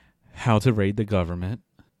how to raid the government.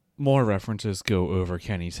 More references go over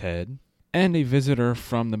Kenny's head. And a visitor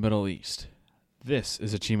from the Middle East. This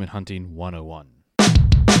is Achievement Hunting 101.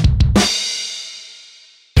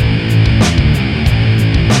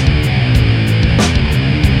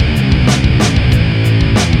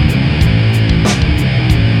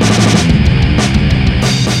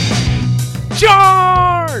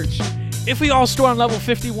 Charge! If we all storm level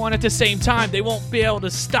 51 at the same time, they won't be able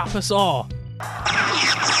to stop us all.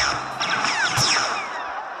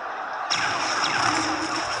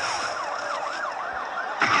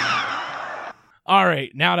 All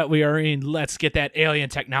right, now that we are in, let's get that alien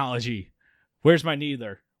technology. Where's my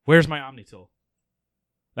needler? Where's my Omnitool?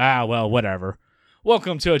 Ah, well, whatever.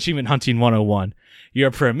 Welcome to Achievement Hunting 101,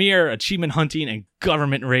 your premier achievement hunting and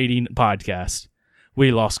government raiding podcast.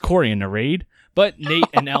 We lost Corey in the raid, but Nate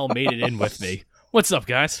and Elle made it in with me. What's up,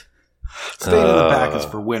 guys? Staying in the back is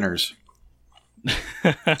for winners.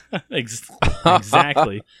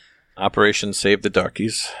 Exactly. Operation Save the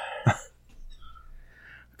Darkies.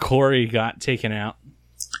 Corey got taken out,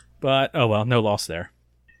 but oh well, no loss there.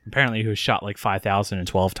 Apparently he was shot like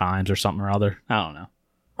 5,012 times or something or other. I don't know.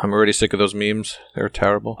 I'm already sick of those memes. They're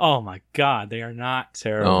terrible. Oh my god, they are not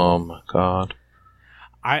terrible. Oh my god.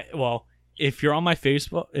 If you're on my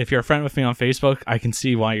Facebook, if you're a friend with me on Facebook, I can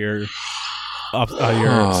see why you're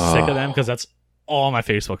you're sick of them, because that's all my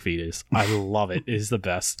Facebook feed is. I love it. It is the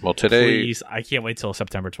best. Well, today, please, I can't wait till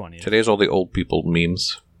September 20th. Today's all the old people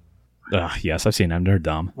memes. Yes, I've seen them. They're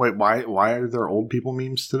dumb. Wait, why are there old people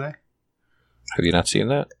memes today? Have you not seen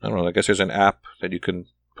that? I don't know. I guess there's an app that you can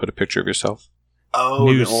put a picture of yourself. Oh,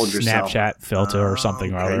 new the old Snapchat yourself. filter or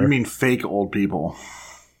something or Okay. other. You mean fake old people?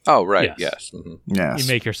 Oh, right. Yes. Yes. Mm-hmm. Yes.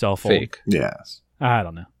 You make yourself Fake. old. Yes. I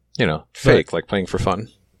don't know. You know, fake, like playing for fun.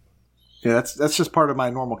 Yeah, that's just part of my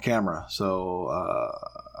normal camera, so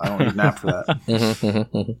I don't need an app for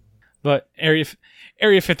that. But Area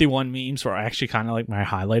 51 memes were actually kind of like my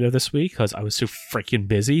highlight of this week, because I was so freaking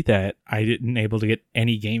busy that I didn't able to get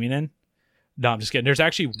any gaming in. No, I'm just kidding. There's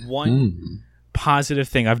actually one positive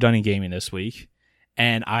thing I've done in gaming this week,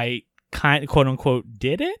 and I kind of quote unquote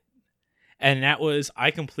did it, and that was I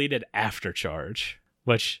completed Aftercharge,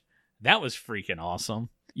 which that was freaking awesome.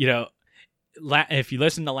 You know, if you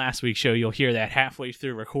listen to last week's show, you'll hear that halfway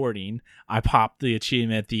through recording, I popped the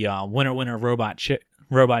achievement, the Winner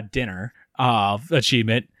Robot Dinner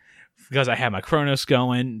achievement, because I had my Chronos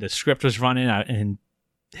going, the script was running, and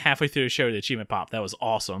halfway through the show, the achievement popped. That was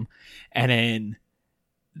awesome. And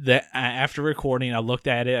then after recording, I looked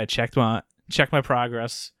at it, I checked my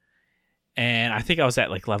progress, and I think I was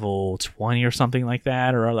at like level 20 or something like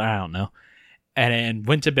that, or I don't know. And then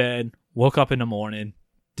went to bed, woke up in the morning,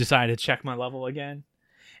 decided to check my level again,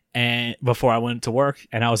 and before I went to work,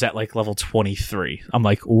 and I was at like level 23. I'm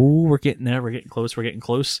like, ooh, we're getting there, we're getting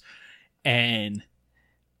close. And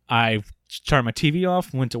I turned my TV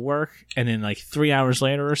off, went to work, and then like 3 hours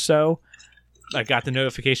later or so, I got the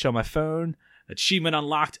notification on my phone, achievement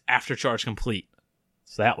unlocked, Aftercharge complete.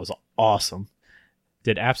 So that was awesome.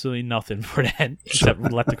 Did absolutely nothing for that except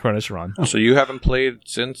let the Chronos run. So you haven't played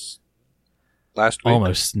since last week?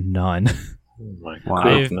 Almost none. Oh my Wow.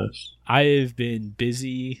 goodness. I've been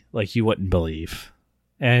busy like you wouldn't believe.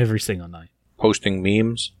 Every single night. Posting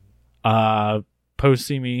memes?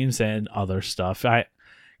 Posting memes and other stuff.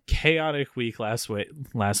 Chaotic week last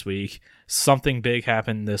week. Something big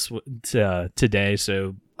happened today,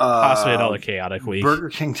 so possibly another chaotic week. Burger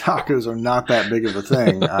King tacos are not that big of a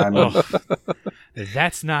thing. I mean,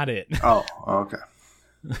 That's not it. oh, okay.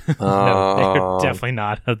 No, they're definitely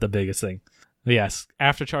not the biggest thing. But yes,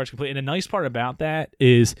 Aftercharge complete. And the nice part about that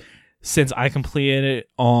is, since I completed it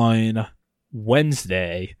on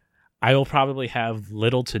Wednesday, I will probably have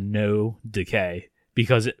little to no decay,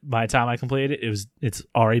 because by the time I completed it, it's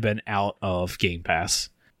already been out of Game Pass.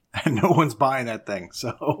 And no one's buying that thing,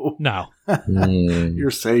 so No,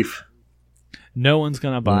 you're safe. no one's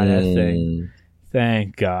gonna buy that thing.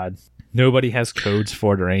 Thank God. Nobody has codes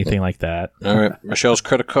for it or anything like that. All right, Michelle's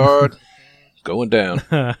credit card going down.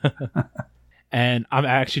 And I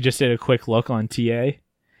actually just did a quick look on TA.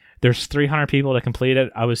 There's 300 people that completed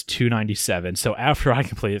it. I was 297. So after I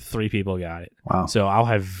completed, 3 people got it. Wow. So I'll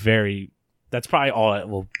have that's probably all that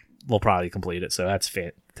will probably complete it. So that's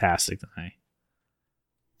fantastic to me.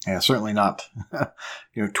 Yeah, certainly not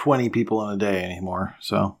 20 people in a day anymore.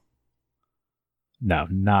 So No,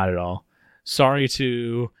 not at all. Sorry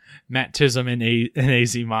to Matt Tism and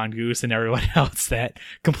AZ Mongoose and everyone else that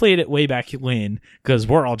completed it way back when, because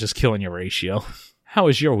we're all just killing your ratio. How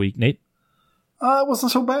was your week, Nate? it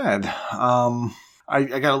wasn't so bad. I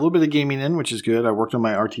got a little bit of gaming in, which is good. I worked on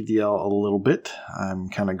my RTDL a little bit. I'm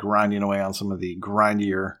kind of grinding away on some of the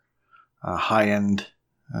grindier high-end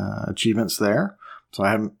achievements there. So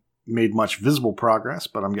I haven't made much visible progress,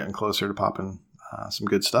 but I'm getting closer to popping some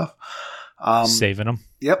good stuff. Saving them.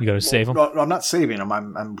 Yep. You got to save them. No, I'm not saving them.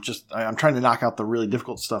 I'm trying to knock out the really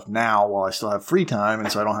difficult stuff now while I still have free time,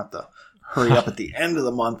 and so I don't have to hurry up at the end of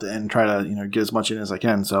the month and try to get as much in as I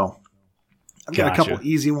can. So I've got a couple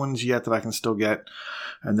easy ones yet that I can still get,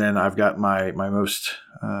 and then I've got my most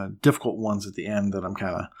difficult ones at the end that I'm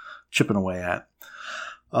kind of chipping away at.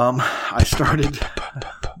 I started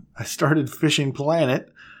Fishing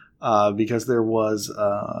Planet because there was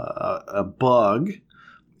a bug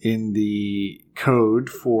in the code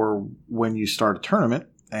for when you start a tournament,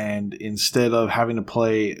 and instead of having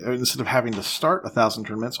to start 1,000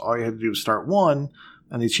 tournaments, all you had to do was start one,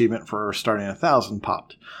 and the achievement for starting 1,000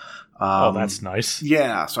 popped. That's nice.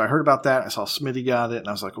 Yeah, so I heard about that. I saw Smitty got it, and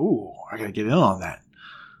I was like, "Ooh, I got to get in on that."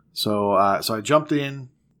 So I jumped in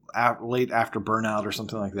late after Burnout or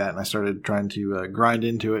something like that, and I started trying to grind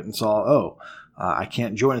into it, and saw, I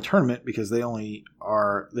can't join a tournament because they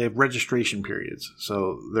have registration periods.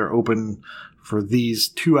 So they're open for these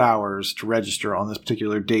 2 hours to register on this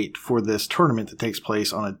particular date for this tournament that takes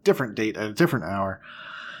place on a different date at a different hour.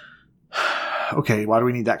 Okay, why do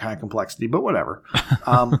we need that kind of complexity? But whatever.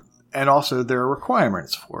 And also there are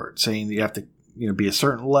requirements for it, saying that you have to be a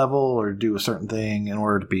certain level or do a certain thing in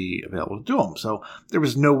order to be available to do them. So there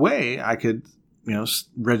was no way I could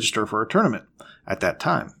register for a tournament at that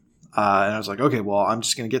time. And I was like, okay, well, I'm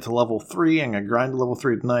just going to get to level 3. I'm going to grind to level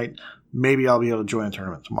 3 tonight. Maybe I'll be able to join a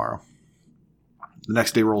tournament tomorrow. The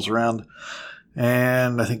next day rolls around,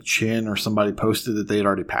 and I think Chin or somebody posted that they had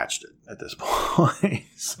already patched it at this point.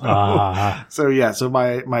 So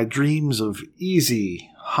my dreams of easy,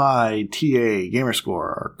 high TA gamer score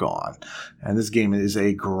are gone. And this game is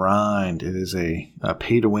a grind. It is a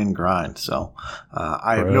pay-to-win grind. So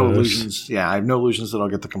I have no illusions. Yeah, I have no illusions that I'll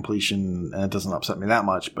get the completion, and it doesn't upset me that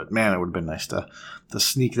much. But, man, it would have been nice to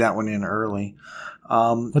sneak that one in early.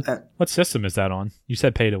 What system is that on? You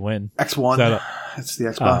said pay-to-win. X1. It's the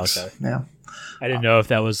Xbox. Oh, okay. Yeah. I didn't know if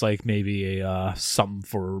that was like maybe a something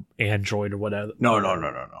for Android or whatever. No.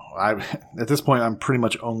 At this point, I'm pretty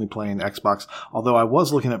much only playing Xbox, although I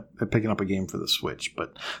was looking at picking up a game for the Switch,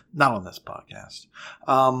 but not on this podcast.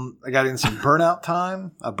 I got in some Burnout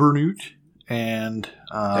time, Burnout, and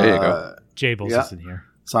there you go. Jables is in here.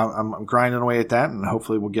 So I'm grinding away at that, and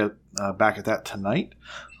hopefully we'll get back at that tonight.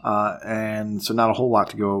 And so not a whole lot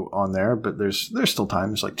to go on there, but there's still time.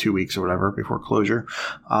 There's like 2 weeks or whatever before closure.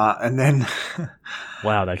 And then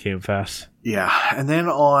wow, that came fast. Yeah. And then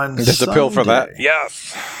on just Sunday, a pill for that.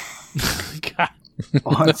 Yes. God.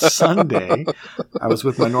 On Sunday, I was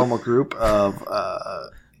with my normal group of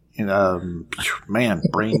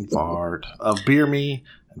brain fart of Beer Me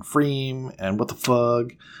and Freem and What the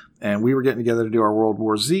Fug, and we were getting together to do our World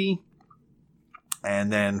War Z.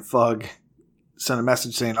 And then Fug sent a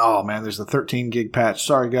message saying, "Oh man, there's a 13 gig patch.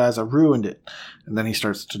 Sorry guys, I ruined it." And then he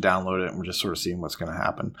starts to download it, and we're just sort of seeing what's going to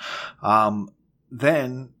happen.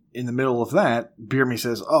 Then in the middle of that, Beer Me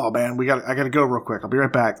says, "Oh man, I got to go real quick. I'll be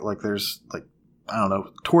right back." Like there's I don't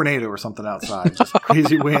know, tornado or something outside, just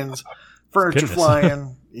crazy winds, furniture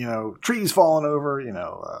flying, trees falling over,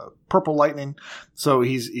 purple lightning. So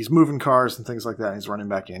he's moving cars and things like that. And he's running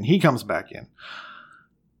back in. He comes back in.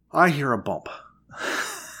 I hear a bump.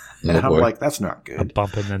 And I'm like, that's not good. A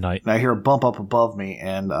bump in the night. And I hear a bump up above me,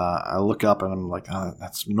 and I look up, and I'm like, oh,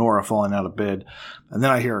 that's Nora falling out of bed. And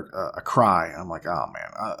then I hear a cry. I'm like, oh,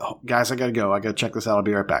 man. Guys, I got to go. I got to check this out. I'll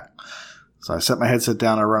be right back. So I set my headset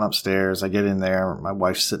down. I run upstairs. I get in there. My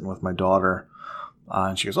wife's sitting with my daughter.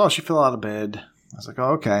 And she goes, "Oh, she fell out of bed." I was like,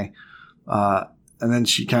 "Oh, okay." And then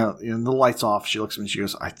she kind of, the light's off. She looks at me and she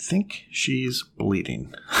goes, "I think she's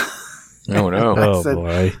bleeding." Oh, no.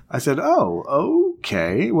 Boy. I said, "Oh,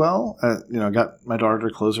 okay. Well, I got my daughter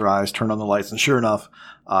to close her eyes, turn on the lights, and sure enough,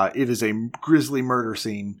 it is a grisly murder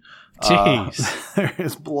scene. Jeez. There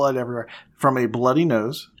is blood everywhere from a bloody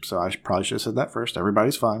nose. So I probably should have said that first.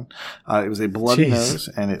 Everybody's fine. It was a bloody nose,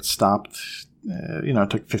 and it stopped. It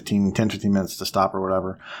took 15 minutes to stop or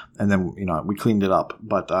whatever. And then, we cleaned it up.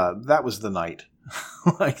 But that was the night.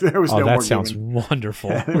 There was no more gaming. That sounds wonderful.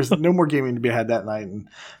 There was no more gaming to be had that night. And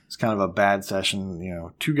it's kind of a bad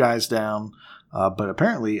session, 2 guys down. But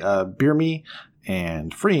apparently, Beer Me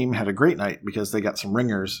and Freem had a great night because they got some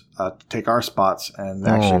ringers to take our spots and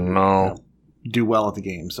actually do well at the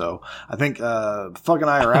game. So I think Fug and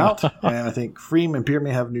I are out, and I think Freem and Beer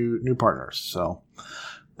Me have new partners. So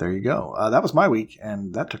there you go. That was my week,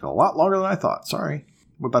 and that took a lot longer than I thought. Sorry.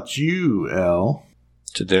 What about you, El?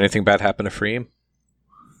 So did anything bad happen to Freem?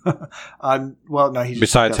 Well, no. He just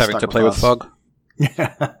besides having to play with Fug.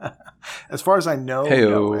 Yeah. As far as I know, Hey-o.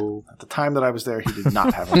 no, at the time that I was there, he did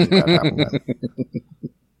not have any of that happen.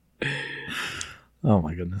 Oh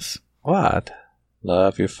my goodness. What?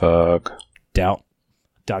 Love you, Fug. Doubt.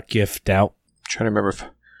 .gif doubt. Trying to remember if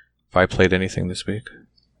I played anything this week.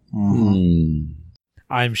 Mhm.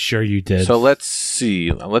 I'm sure you did. So let's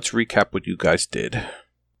see. Let's recap what you guys did.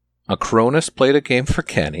 Cronus played a game for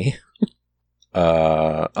Kenny.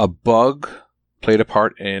 A bug played a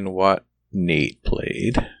part in what Nate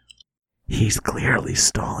played. He's clearly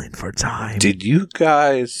stalling for time. Did you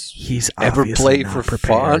guys He's ever play for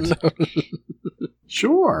fun?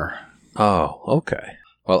 Sure. Oh, okay.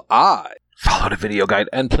 Well, I followed a video guide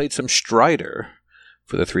and played some Strider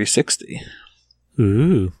for the 360.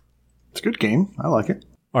 Ooh. It's a good game. I like it.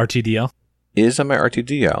 RTDL. Is on my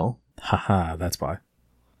RTDL. Haha, that's why.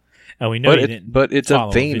 And we know you didn't. But it's a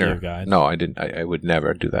follow the video Vayner. guide. No, I didn't. I would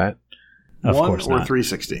never do that. Of One course or not.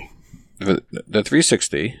 360. The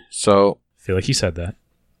 360. So I feel like you said that.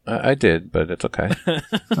 I did, but it's okay.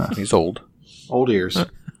 He's old. Old ears.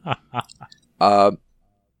 The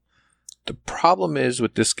problem is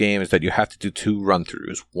with this game is that you have to do 2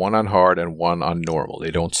 run-throughs, one on hard and one on normal.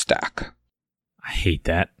 They don't stack. I hate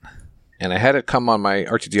that. And I had it come on my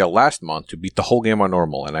RTDL last month to beat the whole game on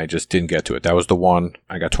normal, and I just didn't get to it. That was the one.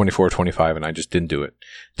 I got 24 or 25, and I just didn't do it.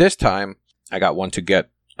 This time, I got one to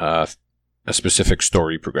get a specific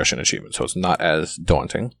story progression achievement, so it's not as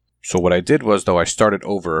daunting. So what I did was, though, I started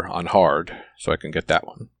over on hard, so I can get that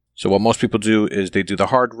one. So what most people do is they do the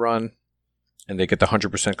hard run, and they get the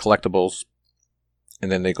 100% collectibles,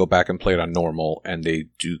 and then they go back and play it on normal, and they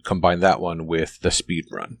do combine that one with the speed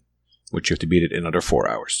run, which you have to beat it in under 4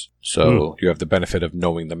 hours. So you have the benefit of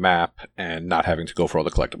knowing the map and not having to go for all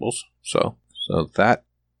the collectibles. So that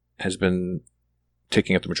has been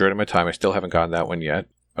taking up the majority of my time. I still haven't gotten that one yet.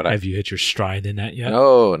 But Have you hit your stride in that yet?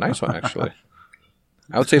 Oh, nice one, actually.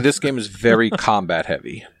 I would say this game is very combat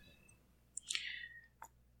heavy.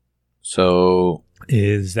 So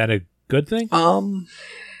Is that a good thing? Um,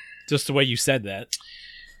 Just the way you said that.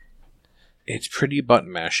 it's pretty button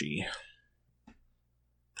mashy.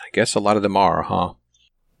 I guess a lot of them are, huh?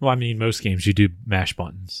 Well, I mean, most games you do mash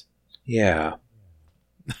buttons. Yeah.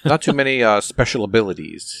 Not too many special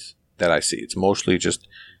abilities that I see. It's mostly just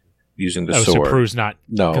using the Oh, so sword. Prue's not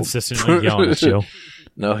No. consistently yelling at you.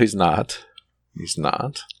 No, he's not. He's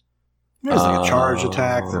not. There's like a charge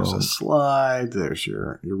attack. There's a slide. There's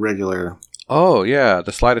your regular. Oh, yeah.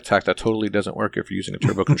 The slide attack, that totally doesn't work if you're using a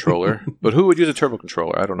turbo controller. But who would use a turbo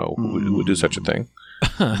controller? I don't know who would do such a thing.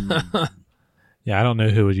 Yeah, I don't know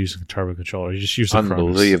who would use a turbo controller. You just use the Cronus.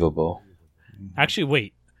 Unbelievable. Actually,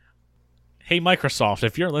 wait. Hey, Microsoft,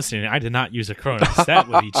 if you're listening, I did not use a Cronus. That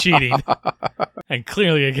would be cheating, and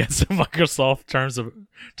clearly against the Microsoft terms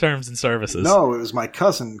and services. No, it was my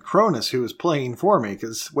cousin Cronus who was playing for me.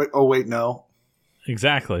 Because no,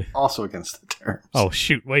 Exactly. also against the terms. Oh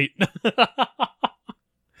shoot! Wait.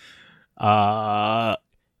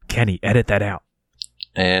 Kenny, edit that out.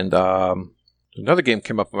 And another game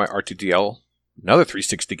came up on my RTDL. Another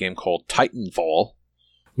 360 game called Titanfall.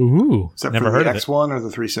 Ooh, Is that never for heard the of it. X1 or the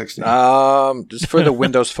 360? This is for the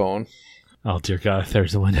Windows Phone. Oh dear God, if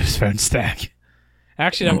there's a Windows Phone stack.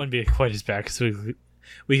 Actually, that wouldn't be quite as bad because we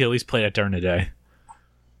could at least play that during the day.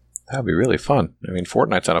 That'd be really fun. I mean,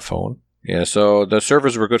 Fortnite's on a phone. Yeah, so the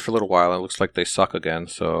servers were good for a little while. It looks like they suck again,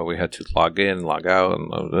 so we had to log in, log out,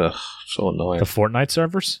 and so annoying. The Fortnite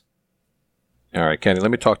servers? All right, Kenny,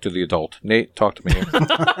 let me talk to the adult. Nate, talk to me.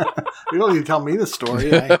 You don't need to tell me the story.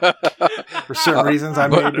 For certain reasons, I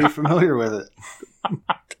may be familiar with it.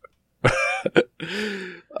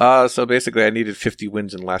 So basically, I needed 50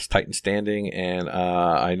 wins in Last Titan Standing, and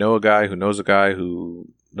I know a guy who knows a guy who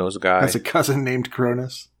knows a guy. Has a cousin named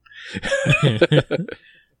Cronus.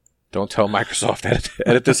 Don't tell Microsoft.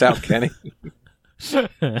 Edit this out, Kenny.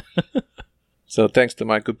 So thanks to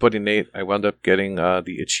my good buddy Nate, I wound up getting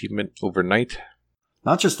the achievement overnight.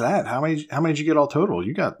 Not just that. How many did you get all total?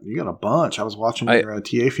 You got a bunch. I was watching your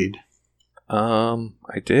TA feed.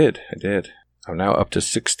 I did. I'm now up to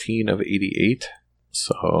 16 of 88.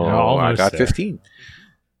 So I got 15.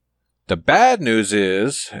 The bad news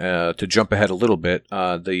is, to jump ahead a little bit,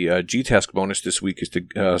 the G-Task bonus this week is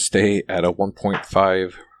to stay at a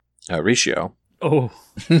 1.5 ratio. Oh.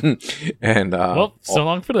 And well, so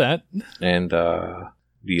long for that. And the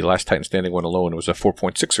Last Titan Standing one alone was a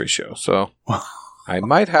 4.6 ratio. So I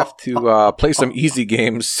might have to play some easy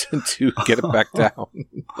games to get it back down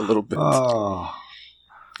a little bit. Oh,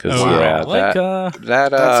 Because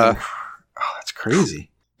that's crazy.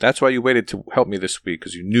 That's why you waited to help me this week,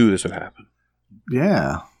 because you knew this would happen.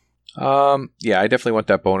 Yeah. Yeah, I definitely want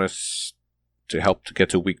that bonus to help to get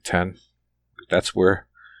to week 10. That's where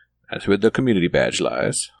That's where the community badge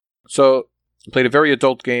lies. So, I played a very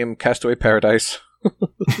adult game, Castaway Paradise.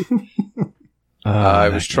 I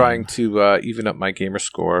was trying to even up my gamer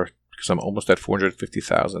score because I'm almost at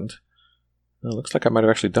 450,000. It looks like I might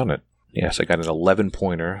have actually done it. Yes, I got an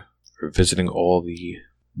 11-pointer for visiting all the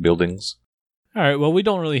buildings. All right, well, we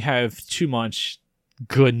don't really have too much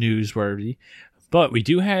good news worthy, but we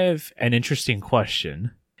do have an interesting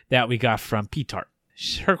question that we got from P-Tart.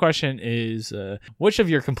 Her question is, which of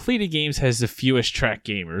your completed games has the fewest track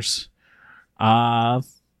gamers?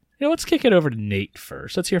 Let's kick it over to Nate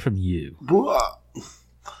first. Let's hear from you.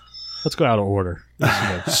 Let's go out of order.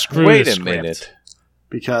 Screw Wait the a script. minute.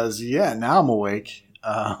 Because, now I'm awake.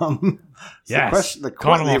 Yes, the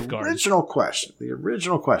caught him off guard. The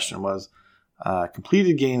original question was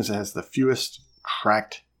completed games that has the fewest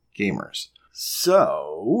tracked gamers.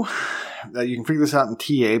 So you can figure this out in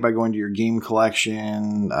TA by going to your game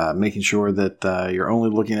collection, making sure that you're only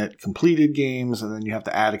looking at completed games, and then you have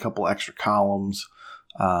to add a couple extra columns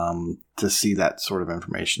to see that sort of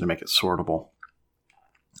information to make it sortable.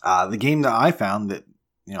 The game that I found that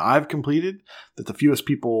I've completed that the fewest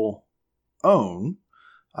people own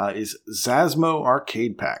is Zazmo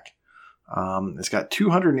Arcade Pack. It's got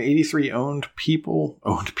 283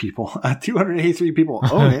 283 people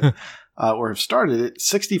own it or have started it.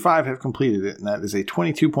 65 have completed it, and that is a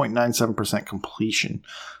 22.97% completion.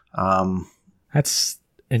 That's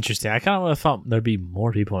interesting. I kind of thought there'd be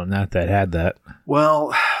more people than that had that.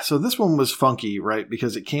 Well, so this one was funky, right?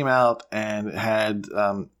 Because it came out and it had,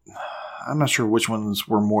 I'm not sure which ones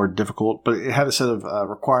were more difficult, but it had a set of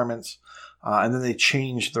requirements. And then they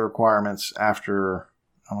changed the requirements after,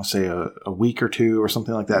 I want to say, a week or two or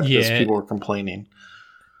something like that because people were complaining.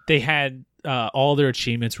 They had all their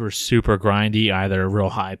achievements were super grindy, either real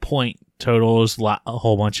high point totals, a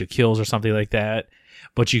whole bunch of kills or something like that.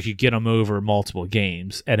 But you could get them over multiple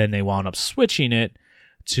games. And then they wound up switching it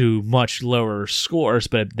to much lower scores,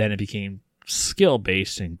 but then it became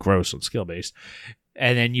skill-based and gross on skill-based.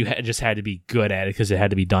 And then you just had to be good at it because it had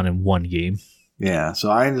to be done in one game. Yeah, so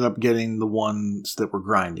I ended up getting the ones that were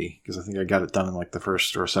grindy because I think I got it done in like the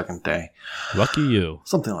first or second day. Lucky you.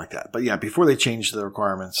 Something like that. But yeah, before they changed the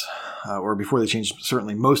requirements, or before they changed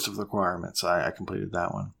certainly most of the requirements, I completed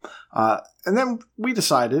that one. And then we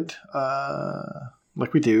decided,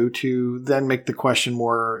 like we do, to then make the question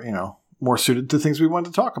more, more suited to things we wanted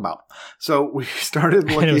to talk about. So we started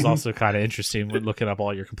looking. And it was also kind of interesting when looking up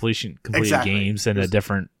all your completed games and a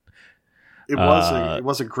different it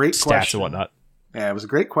was a great stats question. and whatnot. Yeah, it was a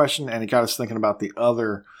great question, and it got us thinking about the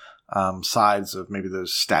other sides of maybe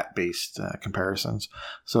those stat-based comparisons.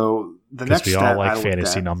 So the next we stat all like I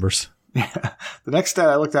fantasy numbers. Yeah, the next stat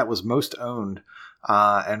I looked at was most owned,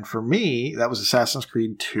 and for me, that was Assassin's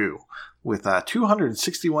Creed 2, with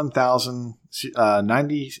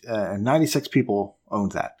 261,096 people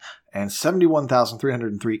owned that, and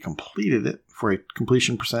 71,303 completed it for a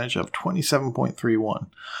completion percentage of 27.31.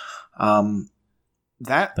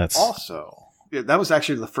 That was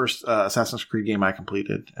actually the first Assassin's Creed game I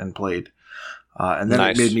completed and played. And then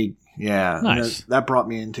It made me, nice. That brought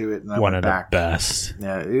me into it, and I went back. One of the best.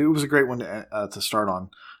 Yeah, it was a great one to start on.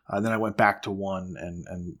 And then I went back to 1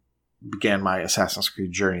 and began my Assassin's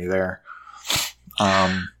Creed journey there.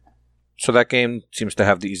 So that game seems to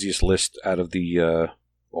have the easiest list out of the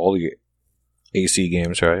all the AC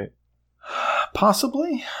games, right?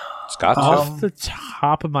 Possibly. Scott? Off the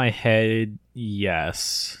top of my head,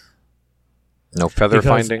 yes. No feather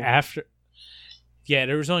finding?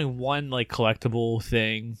 There was only one collectible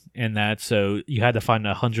thing in that, so you had to find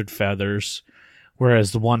 100 feathers,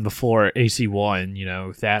 whereas the one before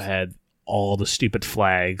AC1, that had all the stupid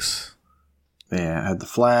flags. Yeah, I had the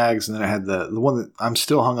flags, and then I had the one that I'm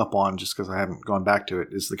still hung up on just because I haven't gone back to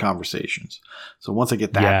it is the conversations. So once I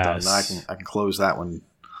get that done, then I can close that one.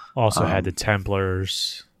 Also had the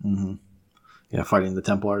Templars. Mm-hmm. Yeah, fighting the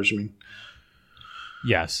Templars, you mean?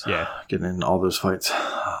 Yes, yeah. Getting in all those fights.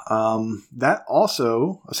 That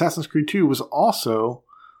also, Assassin's Creed 2 was also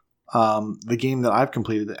the game that I've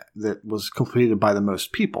completed that was completed by the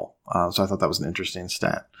most people. So I thought that was an interesting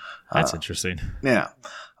stat. That's interesting. Yeah.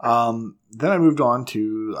 Then I moved on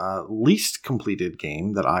to least completed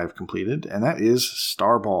game that I've completed, and that is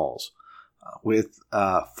Star Balls. With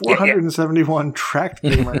 471 tracked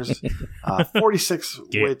gamers, 46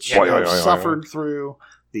 which suffered through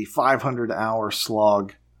the 500-hour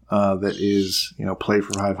slog that is, play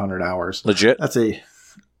for 500 hours. Legit? That's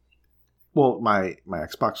my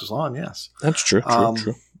Xbox was on, yes. That's true.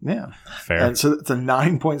 True. Yeah. Fair. And so it's a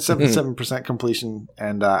 9.77% completion,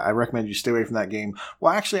 and I recommend you stay away from that game.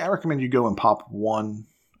 Well, actually, I recommend you go and pop one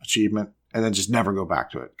achievement and then just never go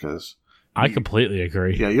back to it because I completely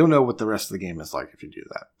agree. Yeah, you'll know what the rest of the game is like if you do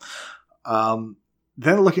that.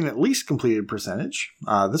 Then looking at least completed percentage,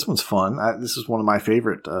 this one's fun. This is one of my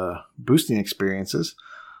favorite boosting experiences,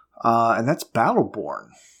 and that's Battleborn.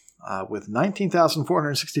 With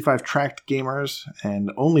 19,465 tracked gamers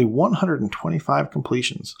and only 125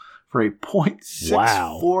 completions for a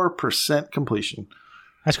 0.64% completion.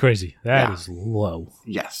 That's crazy. That is low.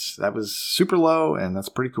 Yes, that was super low, and that's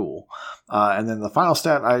pretty cool. And then the final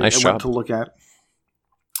stat I went to look at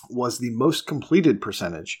was the most completed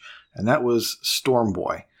percentage, and that was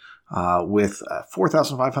Stormboy. With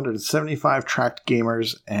 4,575 tracked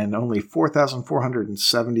gamers and only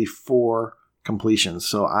 4,474 completions.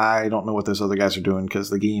 So I don't know what those other guys are doing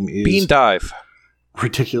because the game is Bean Dive.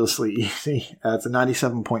 ridiculously easy. It's a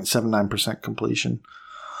 97.79% completion.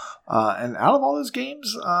 And out of all those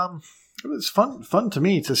games, it was fun to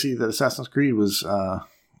me to see that Assassin's Creed was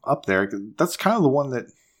up there. That's kind of the one that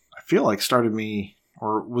I feel like started me,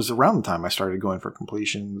 or was around the time I started going for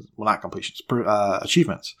completions. Well, not completions,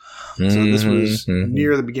 achievements. So this was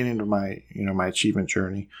near the beginning of my achievement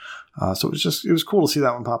journey. So it was cool to see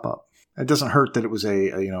that one pop up. It doesn't hurt that it was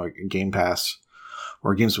a Game Pass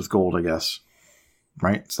or Games with Gold, I guess.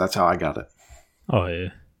 Right? So that's how I got it. Oh, yeah.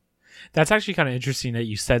 That's actually kind of interesting that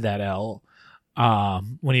you said that, Al,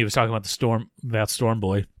 when he was talking about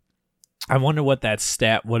Stormboy. I wonder what that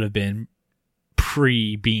stat would have been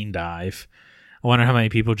pre-Bean Dive. I wonder how many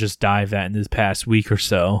people just dived that in this past week or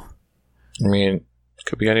so. I mean, it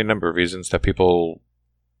could be any number of reasons that people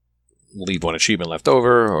leave one achievement left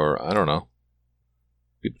over, or I don't know.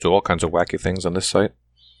 People do all kinds of wacky things on this site.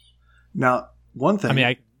 Now, one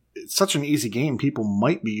thing, it's such an easy game, people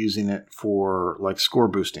might be using it for like score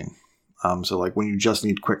boosting. So like when you just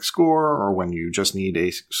need quick score, or when you just need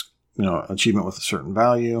a achievement with a certain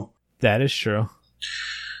value. That is true.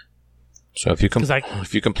 So if you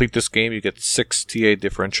complete this game, you get 6 TA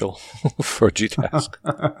differential for G-Task.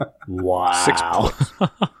 Wow. 6 points.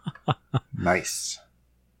 Nice.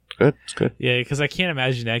 Good. It's good. Yeah, because I can't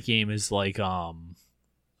imagine that game is like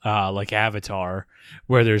Avatar,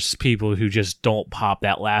 where there's people who just don't pop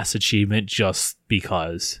that last achievement just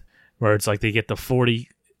because. Where it's like they get the 40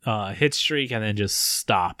 hit streak and then just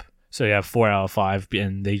stop. So you have 4 out of 5,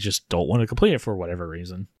 and they just don't want to complete it for whatever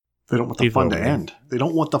reason. They don't want the fun to end. They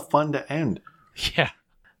don't want the fun to end. Yeah.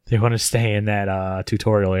 They want to stay in that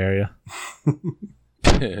tutorial area.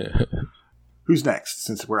 Who's next,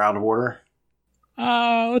 since we're out of order?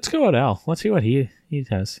 Let's go with Al. Let's see what he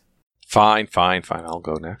has. Fine. I'll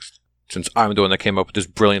go next. Since I'm the one that came up with this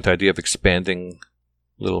brilliant idea of expanding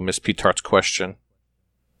Little Miss Petart's question.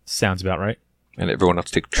 Sounds about right. And everyone else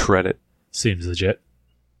take credit. Seems legit.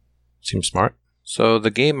 Seems smart. So the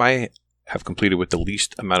game I have completed with the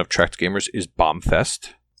least amount of tracked gamers is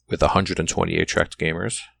Bombfest, with 128 tracked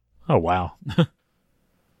gamers. Oh, wow.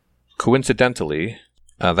 Coincidentally,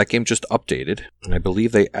 that game just updated, and I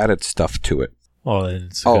believe they added stuff to it. Well,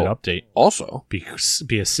 it's a good update. Also, be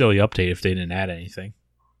a silly update if they didn't add anything.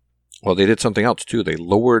 Well, they did something else too. They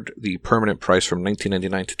lowered the permanent price from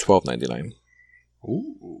 $19.99 to $12.99.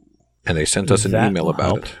 Ooh. And they sent us an email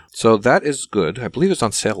about it. So that is good. I believe it's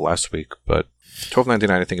on sale last week, but $12.99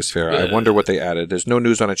 I think is fair. I wonder what they added. There's no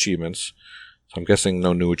news on achievements, so I'm guessing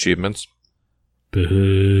no new achievements.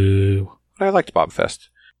 Boo. But I liked Bobfest.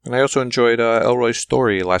 And I also enjoyed Elroy's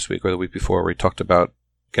story last week or the week before, where he talked about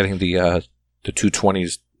getting the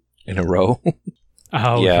 220s in a row.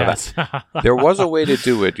 Oh, yeah. Yes. There was a way to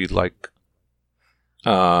do it. You'd like...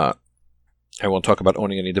 I won't talk about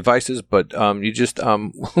owning any devices, but you just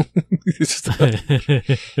you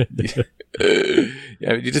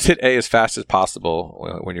just hit A as fast as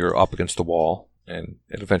possible when you're up against the wall, and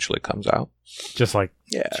it eventually comes out. Just like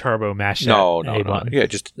turbo mash. No. Yeah,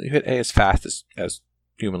 just you hit A as fast as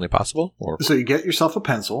humanly possible, or so you get yourself a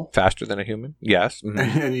pencil faster than a human. Yes,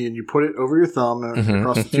 and you put it over your thumb and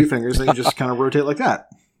across the two fingers, and you just kind of rotate like that,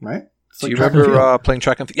 right? Do you remember playing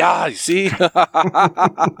track and field? Yeah, you see?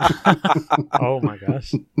 Oh my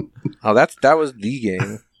gosh. Oh, that was the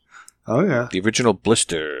game. Oh yeah. The original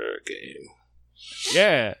Blister game.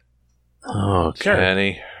 Yeah. Oh, Sure.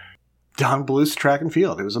 Kenny. Don Bluth's track and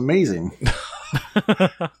field. It was amazing.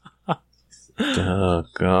 Oh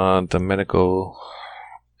God, Domenico.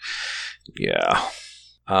 Yeah.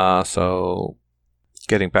 So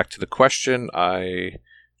getting back to the question, I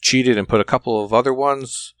cheated and put a couple of other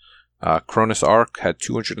ones. Cronus Arc had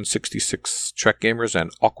 266 track gamers and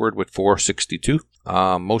Awkward with 462.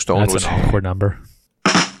 Most owned That's was an awkward number.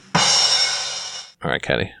 All right,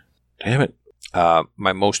 Kenny. Damn it.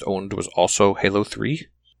 My most owned was also Halo 3.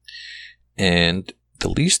 And the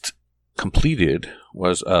least completed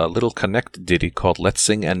was a little Connect ditty called Let's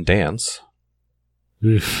Sing and Dance.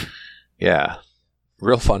 Oof. Yeah,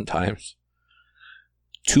 real fun times.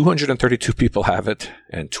 232 people have it,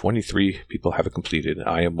 and 23 people have it completed.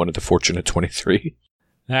 I am one of the fortunate 23.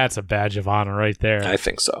 That's a badge of honor right there. I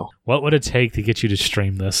think so. What would it take to get you to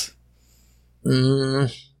stream this? Oh,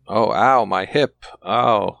 ow, my hip.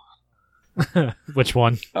 Oh. Which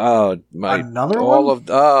one? Oh, my. Another all one? of.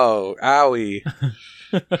 Oh, owie.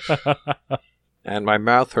 And my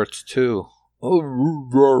mouth hurts too.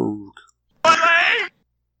 Oh,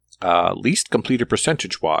 least completed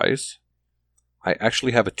percentage-wise, I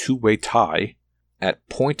actually have a two-way tie at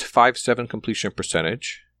 0.57 completion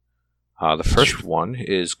percentage. The first one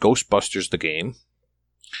is Ghostbusters the game,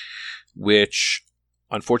 which,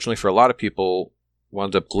 unfortunately for a lot of people,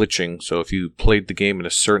 wound up glitching. So if you played the game in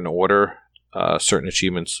a certain order, certain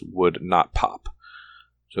achievements would not pop.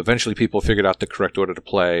 So eventually people figured out the correct order to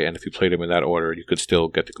play, and if you played them in that order, you could still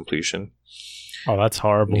get the completion. Oh, that's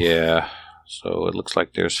horrible. Yeah. So it looks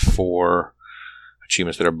like there's 4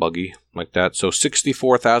 achievements that are buggy like that. So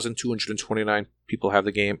 64,229 people have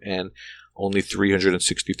the game, and only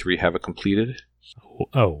 363 have it completed.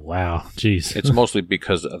 Oh, wow. Jeez. It's mostly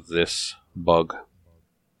because of this bug.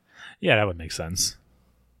 Yeah, that would make sense.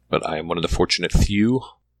 But I am one of the fortunate few.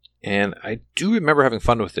 And I do remember having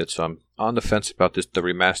fun with it, so I'm on the fence about the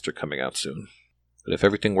remaster coming out soon. But if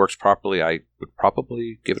everything works properly, I would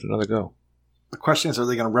probably give it another go. The question is, are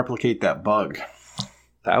they going to replicate that bug?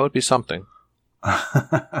 That would be something.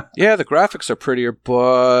 Yeah, the graphics are prettier,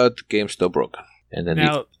 but the game's still broken. And then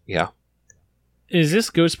now, yeah. Is this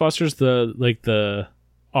Ghostbusters the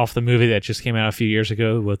off the movie that just came out a few years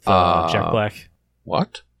ago with Jack Black?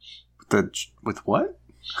 What? With what?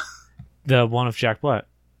 The one of Jack Black.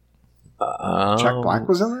 Jack Black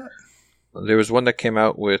was in that? There was one that came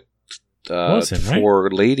out with four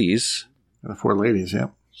ladies. The 4 ladies, yeah.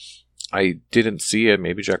 I didn't see it.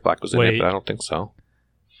 Maybe Jack Black was in it, but I don't think so.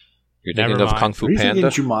 You're thinking Never of mind. Kung Fu Are you Panda?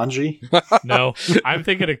 thinking Jumanji? No, I'm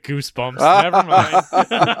thinking of Goosebumps. Never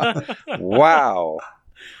mind. Wow.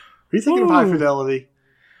 Are you thinking of High Fidelity?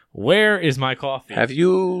 Where is my coffee? Have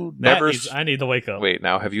you never... I need to wake up. Wait,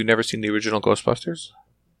 now, have you never seen the original Ghostbusters?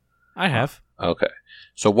 I have. Okay.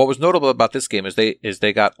 So what was notable about this game is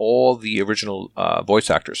they got all the original voice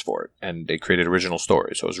actors for it, and they created original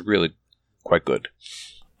stories, so it was really quite good.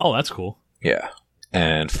 Oh, that's cool. Yeah.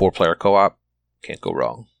 And 4-player co-op, can't go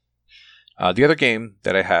wrong. The other game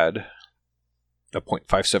that I had a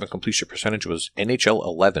 0.57 completion percentage was NHL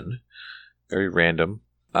 11. Very random.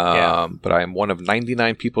 But I am one of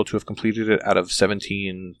 99 people to have completed it out of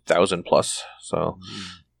 17,000 plus. So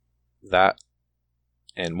that,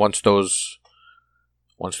 and once those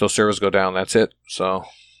servers go down, that's it. So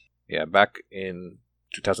yeah, back in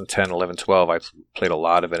 2010, 11, 12, I played a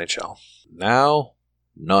lot of NHL. Now,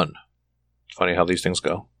 none. It's funny how these things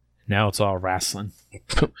go. Now it's all wrestling.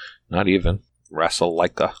 Not even.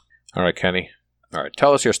 Wrestle-like-a. All right, Kenny. All right,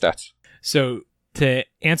 tell us your stats. So, to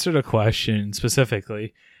answer the question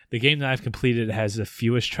specifically, the game that I've completed has the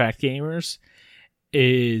fewest tracked gamers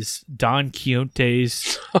is Don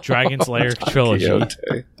Quixote's Dragon's Lair trilogy.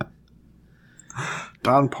 Quixote.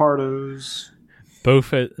 Don Pardo's.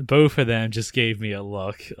 Both of them just gave me a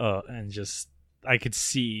look, and just I could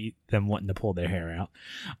see them wanting to pull their hair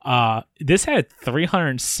out. This had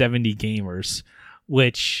 370 gamers,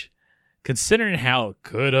 which, considering how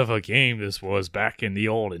good of a game this was back in the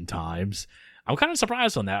olden times, I'm kind of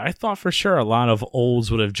surprised on that. I thought for sure a lot of olds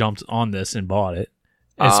would have jumped on this and bought it.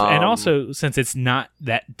 And also, since it's not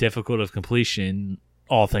that difficult of completion,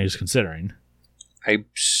 all things considering. I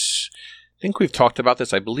think we've talked about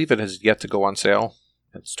this. I believe it has yet to go on sale.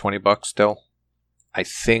 It's $20 still. I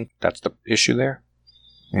think that's the issue there.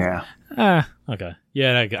 Yeah. Okay.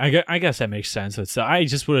 Yeah, I guess that makes sense. So I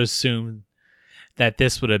just would assume that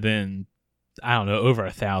this would have been, I don't know, over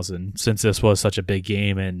 1,000, since this was such a big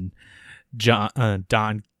game, and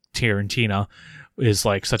Don Tarantino is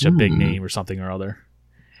like such a big name or something or other.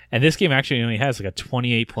 And this game actually only has like a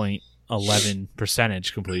 28.11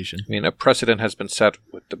 percentage completion. I mean, a precedent has been set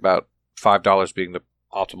with about $5 being the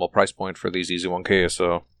optimal price point for these Easy 1K,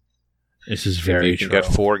 so this is very true. You can get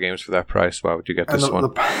 4 games for that price. Why would you get this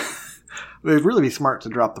one? They'd really be smart to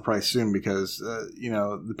drop the price soon, because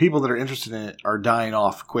the people that are interested in it are dying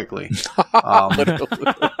off quickly.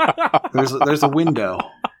 There's a window.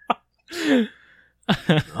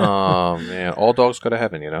 Oh man, all dogs go to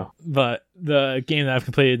heaven, But the game that I've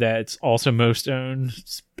completed that's also most owned,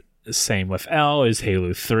 same with L, is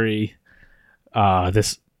Halo 3.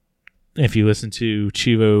 This, if you listen to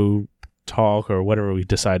Chivo Talk or whatever we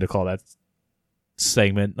decided to call that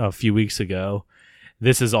segment a few weeks ago,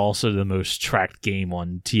 This is also the most tracked game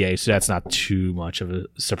on TA, so that's not too much of a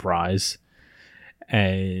surprise.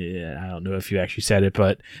 And I don't know if you actually said it,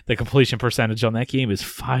 but the completion percentage on that game is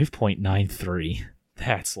 5.93.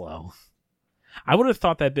 That's low. I would have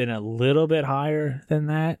thought that'd been a little bit higher than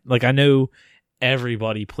that. Like, I know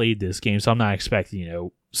everybody played this game, so I'm not expecting,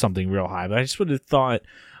 something real high, but I just would have thought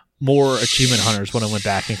more achievement hunters would have went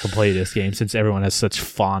back and completed this game since everyone has such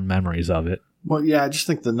fond memories of it. Well, yeah, I just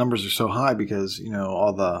think the numbers are so high because,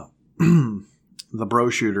 all the the bro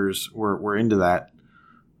shooters were into that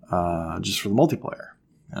just for the multiplayer.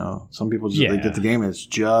 Some people just they get the game and it's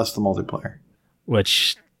just the multiplayer.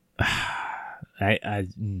 Which I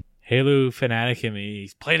Halo fanatic in me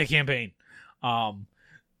play the campaign.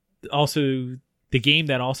 Also, the game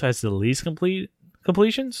that also has the least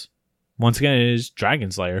completions, once again, is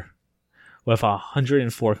Dragon Slayer, with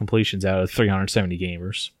 104 completions out of 370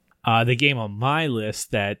 gamers. The game on my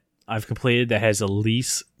list that I've completed that has the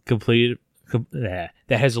least completed, that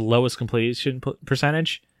has the lowest completion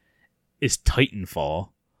percentage, is Titanfall.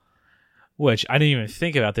 Which I didn't even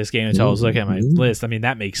think about this game until I was looking at my list. I mean,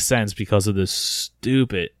 that makes sense because of the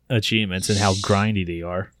stupid achievements and how grindy they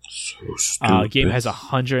are. So stupid. The game has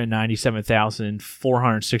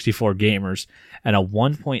 197,464 gamers and a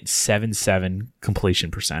 1.77 completion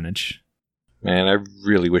percentage. Man, I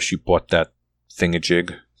really wish you bought that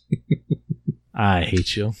thingamajig. I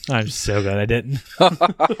hate you. I'm so glad I didn't.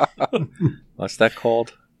 What's that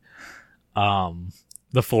called?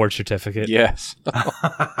 The Forge certificate. Yes.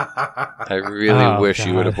 I really wish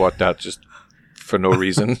you would have bought that just for no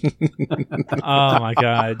reason. Oh my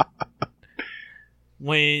god.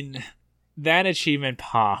 When that achievement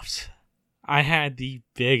popped, I had the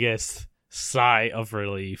biggest sigh of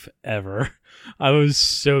relief ever. I was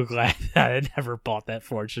so glad that I never bought that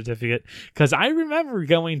Forge certificate because I remember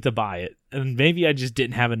going to buy it and maybe I just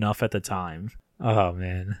didn't have enough at the time. Oh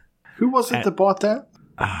man. Who was it that bought that?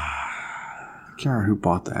 I can't remember who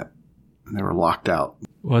bought that. And they were locked out.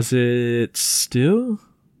 Was it Stu?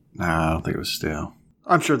 No, I don't think it was Stu.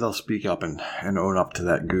 I'm sure they'll speak up and own up to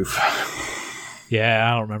that goof. Yeah,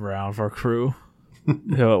 I don't remember out of our crew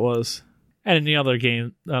who it was. And the other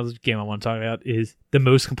game I want to talk about is the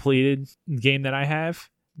most completed game that I have,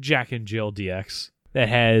 Jack and Jill DX, that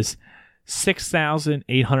has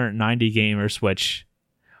 6,890 gamers. Which,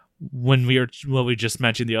 when we just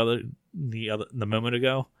mentioned the moment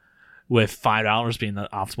ago, with $5 being the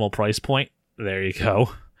optimal price point, there you go.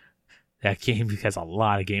 That game has a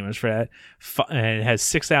lot of gamers for that. And it has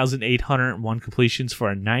 6,801 completions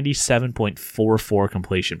for a 97.44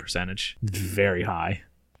 completion percentage. Very high.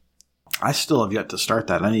 I still have yet to start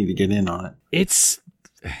that. I need to get in on it. It's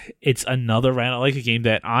another Randomica game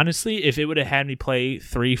that, honestly, if it would have had me play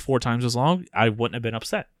 3-4 times as long, I wouldn't have been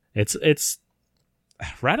upset. It's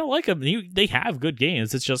Randomica, they have good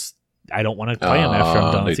games. It's just I don't want to play them after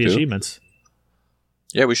I'm done with the achievements.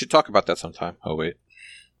 Yeah, we should talk about that sometime. Oh, wait.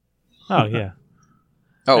 Oh, yeah.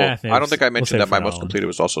 I don't think I mentioned that my most completed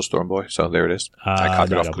was also Storm Boy, so there it is. I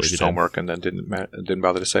copied off Kush's homework and then didn't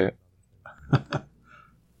bother to say it.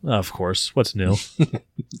 Of course. What's new?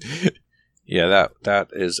 Yeah, that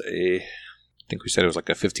is I think we said it was like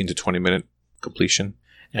a 15 to 20 minute completion.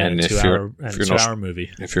 And a 2-hour movie.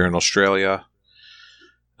 If you're in Australia,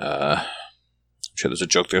 I'm sure there's a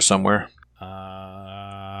joke there somewhere.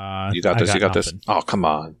 You got this. Oh, come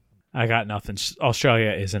on. I got nothing. Australia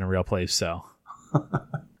isn't a real place, so.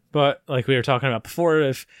 But like we were talking about before,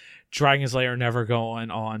 if Dragon's Lair never going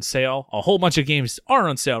on sale, a whole bunch of games are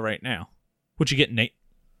on sale right now. What you getting, Nate?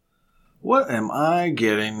 What am I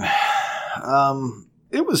getting?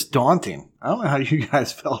 It was daunting. I don't know how you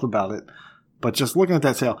guys felt about it, but just looking at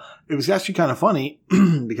that sale, it was actually kind of funny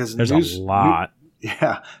because there's a lot.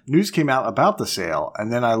 News came out about the sale,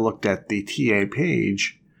 and then I looked at the TA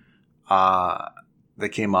page that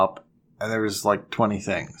came up, and there was like 20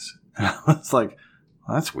 things. And I was like,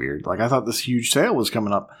 well, that's weird. Like, I thought this huge sale was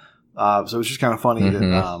coming up. So it was just kind of funny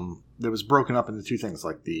that it was broken up into two things,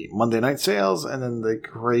 like the Monday night sales and then the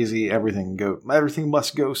crazy everything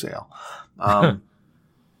must go sale.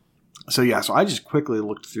 So I just quickly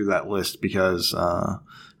looked through that list because I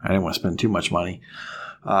didn't want to spend too much money.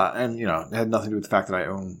 And, it had nothing to do with the fact that I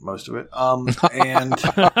own most of it. And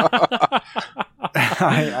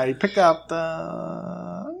I picked out,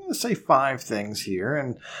 I'm going to say 5 things here.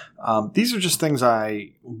 And these are just things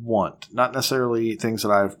I want, not necessarily things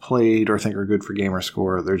that I've played or think are good for gamer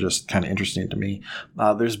score. They're just kind of interesting to me.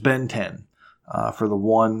 There's Ben 10. For the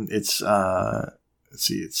one, it's,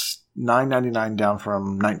 it's $9.99 down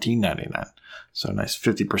from $19.99. So nice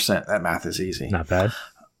 50%. That math is easy. Not bad.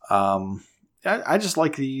 I just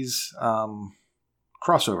like these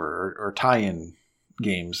crossover or tie-in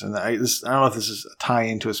games, and I don't know if this is a tie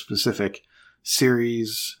into a specific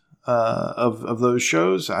series of those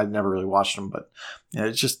shows. I'd never really watched them, but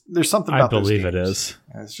it's just there's something about those games. I believe it is.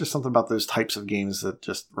 It's just something about those types of games that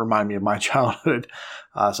just remind me of my childhood,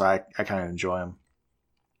 so I kind of enjoy them.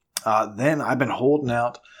 Then I've been holding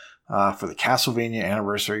out for the Castlevania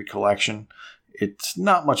Anniversary Collection. It's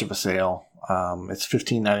not much of a sale. It's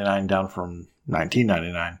 $15.99 down from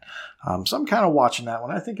 $19.99. So I'm kind of watching that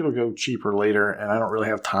one. I think it'll go cheaper later, and I don't really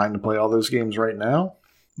have time to play all those games right now,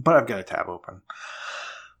 but I've got a tab open.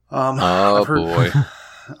 Boy.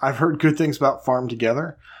 I've heard good things about Farm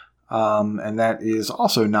Together, and that is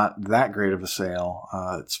also not that great of a sale.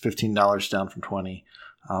 It's $15 down from $20.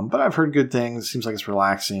 But I've heard good things. Seems like it's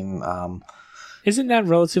relaxing. Isn't that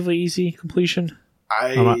relatively easy completion?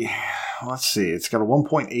 Let's see. It's got a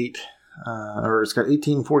 1.8, or it's got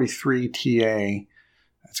 1843 TA.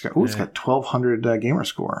 It's got 1200 gamer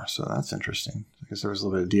score. So that's interesting. I guess there was a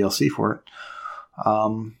little bit of DLC for it.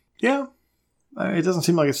 Yeah. It doesn't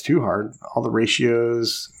seem like it's too hard. All the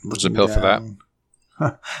ratios. There's a pill for that.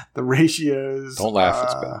 The ratios. Don't laugh.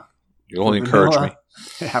 It's bad. You only encourage me.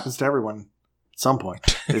 It happens to everyone at some point.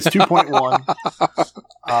 It's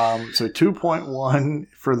 2.1. So 2.1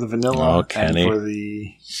 for the vanilla and for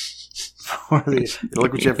the look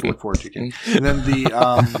what you have to look forward to, Ken. And then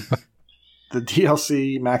the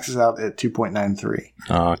DLC maxes out at 2.93.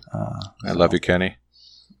 I love you, Kenny.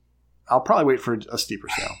 I'll probably wait for a steeper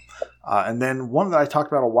sale. And then one that I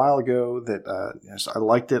talked about a while ago that I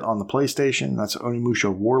liked it on the PlayStation. That's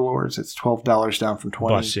Onimusha Warlords. It's $12 down from $20.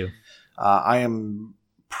 Bless you. I am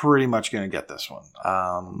pretty much going to get this one.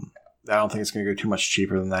 I don't think it's going to go too much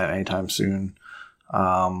cheaper than that anytime soon.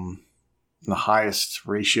 The highest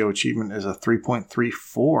ratio achievement is a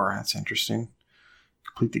 3.34. That's interesting.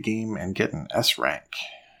 Complete the game and get an S rank.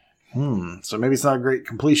 So maybe it's not a great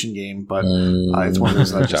completion game, but it's one of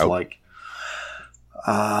those that I just like.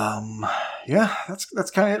 Yeah,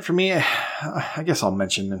 that's kind of it for me. I guess I'll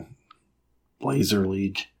mention Laser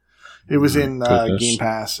League. It was in Game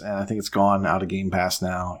Pass, and I think it's gone out of Game Pass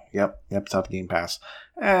now. Yep, it's out of Game Pass.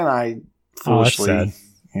 And I foolishly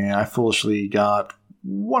got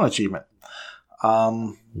one achievement.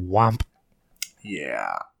 Womp.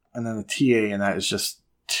 Yeah, and then the TA in that is just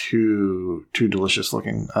too delicious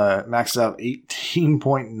looking. Maxes out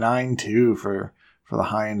 18.92 for the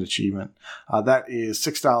high-end achievement. That is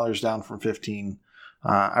 $6 down from $15.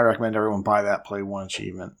 I recommend everyone buy that, play one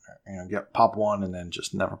achievement. Pop one, and then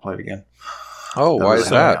just never play it again. Oh, why is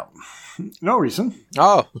that? No reason.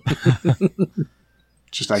 Oh.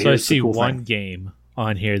 Just I see one game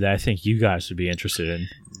on here that I think you guys would be interested in.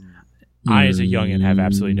 I, as a youngin', have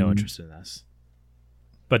absolutely no interest in this.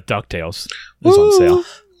 But DuckTales is on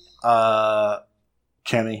sale.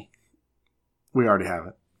 Kenny, we already have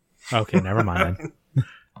it. Okay, never mind then.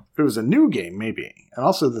 If it was a new game, maybe. And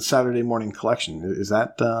also the Saturday Morning Collection. Is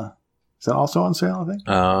that also on sale, I think?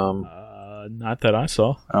 Not that I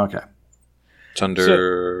saw. Okay. It's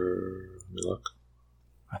under... let me look.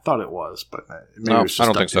 I thought it was, but maybe no, it was just I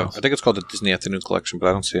don't think so. DuckTales. I think it's called the Disney Afternoon Collection, but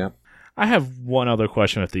I don't see it. I have one other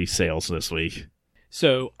question with these sales this week.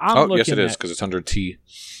 So I'm looking yes, it is, because it's under T.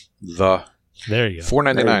 There you go.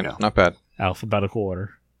 $4.99. Not bad. Alphabetical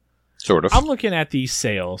order. Sort of. I'm looking at these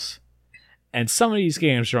sales, and some of these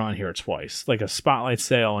games are on here twice, like a Spotlight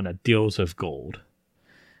sale and a Deals of Gold.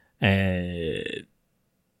 And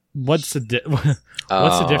what's the difference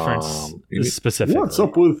specifically? What's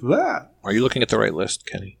up with that? Are you looking at the right list,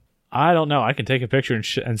 Kenny? I don't know. I can take a picture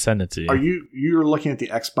and send it to you. You're looking at the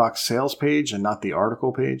Xbox sales page and not the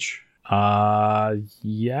article page?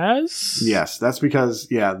 Yes. Yes, that's because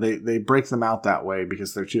they break them out that way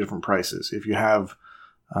because they're two different prices. If you have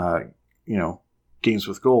Games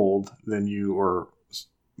with Gold, then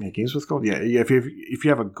Games with Gold? Yeah, if you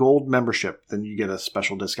have a gold membership, then you get a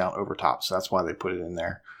special discount over top. So that's why they put it in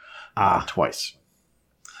there twice.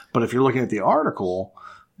 But if you're looking at the article...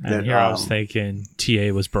 And here I was thinking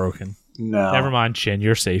TA was broken. No. Never mind, Chin.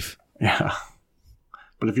 You're safe. Yeah.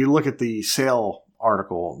 But if you look at the sale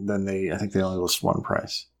article, then I think they only list one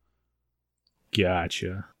price.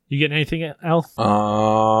 Gotcha. You getting anything,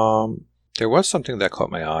 Al? There was something that caught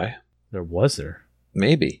my eye. Was there?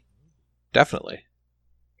 Maybe. Definitely.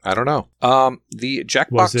 I don't know. The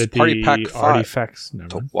Jackbox Party Pack 5. Artifacts? No.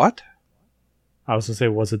 The what? I was going to say,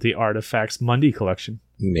 was it the Artifacts Monday collection?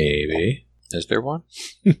 Maybe. Is there one?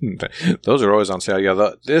 Those are always on sale.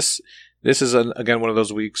 Yeah, this is, again, one of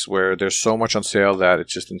those weeks where there's so much on sale that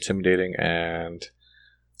it's just intimidating, and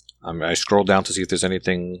I scroll down to see if there's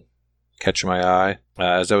anything catching my eye.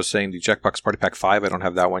 As I was saying, the Jackbox Party Pack 5, I don't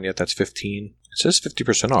have that one yet. That's $15. It says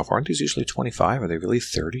 50% off. Aren't these usually $25? Are they really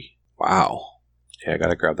 $30? Wow. Yeah, I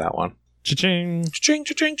gotta grab that one. Cha-ching. Cha-ching,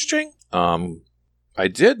 cha-ching, cha-ching. I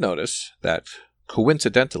did notice that,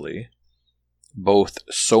 coincidentally, both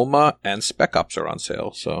Soma and Spec Ops are on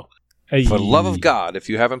sale, so Hey. for the love of God, if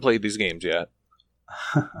you haven't played these games yet,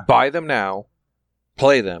 buy them now,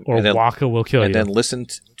 play them, Or Waka will kill you. and then listen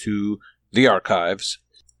to the archives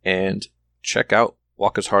and check out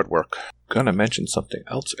Waka's hard work. Gonna mention something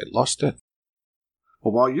else. I lost it.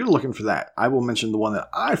 Well, while you're looking for that, I will mention the one that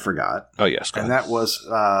I forgot. Oh, yes. And that was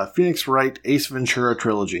Phoenix Wright Ace Ventura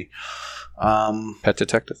Trilogy. Pet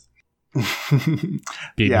Detective.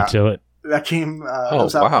 Beat me to it. That came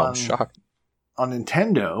was out I'm shocked. On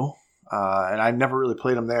Nintendo, and I never really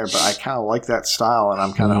played them there, but I kind of like that style, and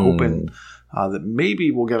I'm kind of hoping that maybe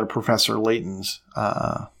we'll get a Professor Layton's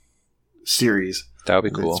series. That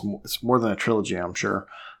would be cool. It's more than a trilogy, I'm sure.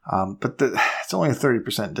 But it's only a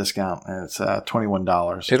 30% discount, and it's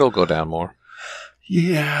 $21. It'll go down more.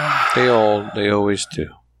 Yeah. They always do.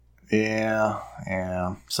 Yeah.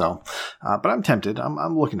 So, but I'm tempted.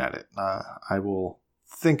 I'm looking at it. I will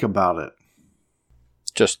think about it.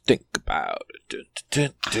 Just think about it.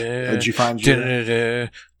 Did you find your...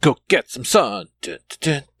 Go get some sun. Did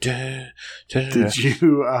you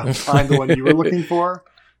find the one you were looking for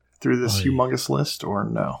through this humongous list, or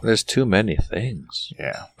no? There's too many things.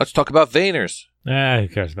 Yeah. Let's talk about Vayners. Who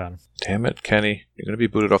cares about him? Damn it, Kenny. You're going to be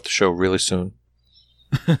booted off the show really soon.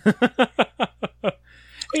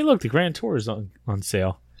 Hey, look, the Grand Tour is on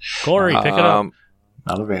sale. Corey, pick it up.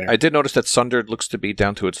 Not a Vayner. I did notice that Sundered looks to be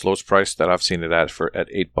down to its lowest price that I've seen it at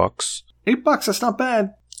 $8. $8, that's not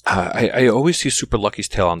bad. I always see Super Lucky's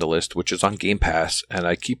Tale on the list, which is on Game Pass, and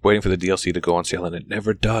I keep waiting for the DLC to go on sale, and it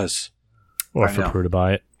never does. Or for Prue to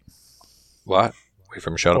buy it. What? Wait for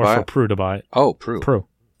Michelle to buy it? Or for Prue to buy it. Oh, Prue.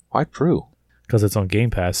 Why Prue? Because it's on Game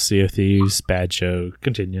Pass. Sea of Thieves, bad show.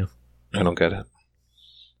 Continue. I don't get it.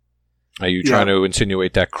 Are you trying to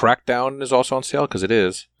insinuate that Crackdown is also on sale? Because it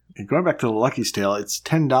is. And going back to the Lucky's Tale, it's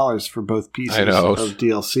 $10 for both pieces of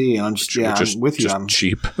DLC, and I'm I'm with you. I'm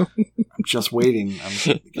cheap. I'm just waiting.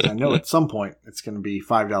 Because I know at some point it's going to be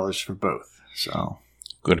 $5 for both. So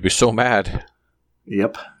I'm going to be so mad.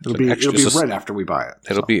 Yep, it'll be right after we buy it.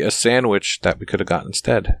 It'll be a sandwich that we could have gotten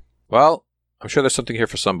instead. Well, I'm sure there's something here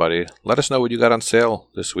for somebody. Let us know what you got on sale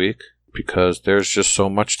this week, because there's just so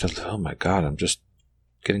much to. Oh my God, I'm just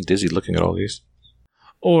getting dizzy looking at all these.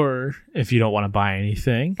 Or, if you don't want to buy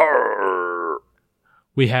anything,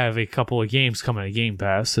 we have a couple of games coming to Game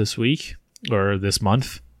Pass this week, or this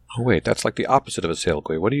month. Oh wait, that's like the opposite of a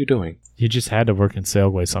Sailgway. What are you doing? You just had to work in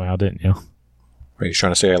Sailgway somehow, didn't you? Are you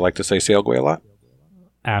trying to say I like to say Sailgway a lot?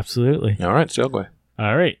 Absolutely. All right, Sailgway.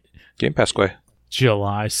 All right. Game Pass Gway.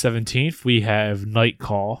 July 17th, we have Night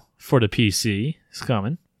Call for the PC. It's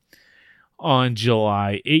coming. On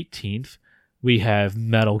July 18th, we have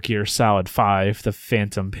Metal Gear Solid 5, The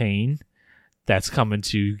Phantom Pain. That's coming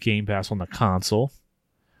to Game Pass on the console.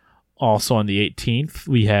 Also on the 18th,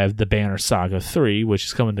 we have The Banner Saga 3, which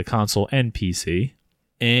is coming to console and PC.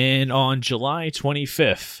 And on July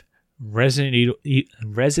 25th,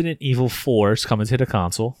 Resident Evil 4 is coming to the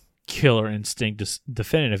console. Killer Instinct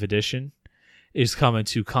Definitive Edition is coming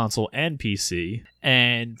to console and PC.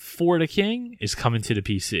 And For the King is coming to the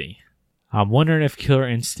PC. I'm wondering if Killer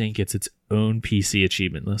Instinct gets its own PC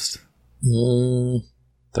achievement list.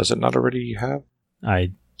 Does it not already have?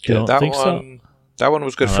 I don't think so. That one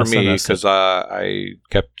was good for me because I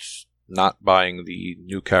kept not buying the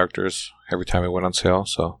new characters every time it went on sale.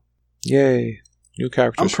 So, yay, new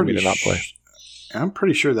characters for me to not play. I'm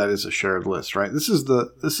pretty sure that is a shared list, right? This is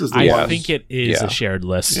the I think it is a shared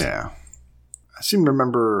list. Yeah, I seem to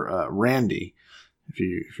remember Randy. If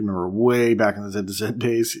you remember way back in the ZZ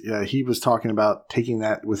days, he was talking about taking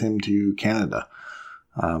that with him to Canada.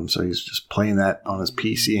 So he's just playing that on his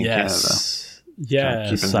PC in Canada.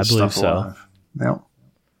 Yes, I believe so. Yep.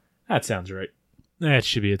 That sounds right. It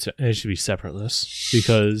should be separate lists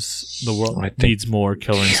because the world needs more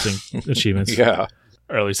Killer Instinct achievements. Yeah,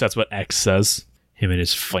 or at least that's what X says. Him and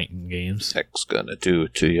his fighting games. X gonna do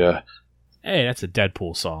it to you. Hey, that's a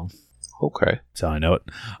Deadpool song. Okay, that's how I know it.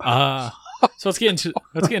 So let's get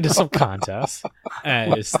into some contests.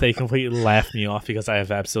 As they completely laugh me off because I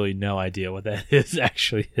have absolutely no idea what that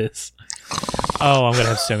actually is. Oh, I'm gonna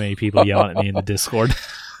have so many people yelling at me in the Discord.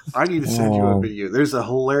 I need to send you a video. There's a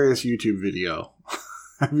hilarious YouTube video.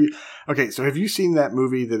 Have you seen that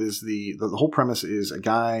movie that is the whole premise is a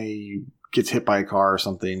guy gets hit by a car or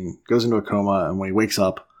something, goes into a coma, and when he wakes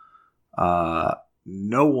up,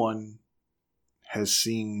 no one has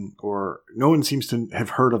seen or no one seems to have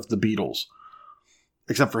heard of the Beatles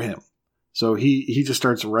except for him. So he just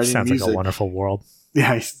starts writing music. Sounds like a wonderful world.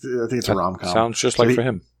 Yeah, I think it's a rom-com. Sounds just like for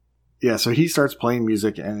him. Yeah, so he starts playing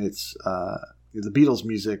music, and it's the Beatles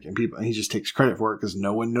music, and he just takes credit for it because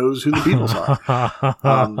no one knows who the Beatles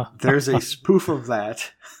are. There's a spoof of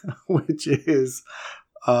that, which is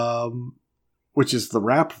the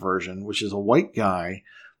rap version, which is a white guy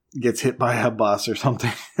gets hit by a bus or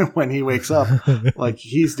something when he wakes up. Like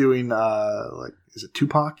he's doing is it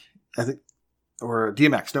Tupac? I think, or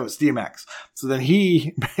DMX. No, it's DMX. So then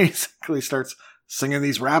he basically starts singing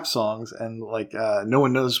these rap songs, and like no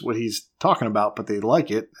one knows what he's talking about, but they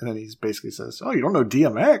like it. And then he basically says, "Oh, you don't know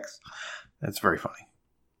DMX?" That's very funny.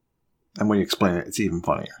 And when you explain it, it's even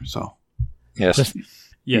funnier. So yes,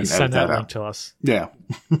 send that link to us. Yeah.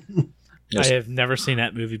 Yes. I have never seen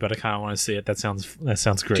that movie, but I kind of want to see it. That sounds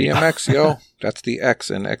great. DMX, yo, that's the X,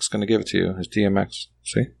 and X going to give it to you. Is DMX?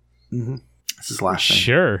 See? Mm-hmm. This is last thing.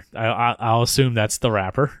 Sure, I'll assume that's the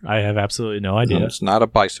rapper. I have absolutely no idea. No, it's not a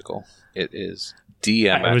bicycle. It is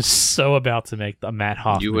DMX. I was so about to make the Matt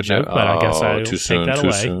Hoffman joke, but I guess I will take that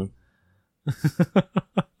away.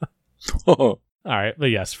 All right,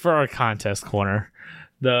 but yes, for our contest corner,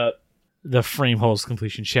 the Frame Holes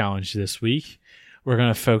Completion Challenge this week, we're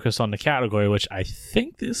going to focus on the category, which I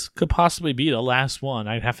think this could possibly be the last one.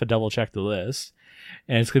 I'd have to double check the list.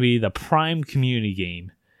 And it's going to be the Prime Community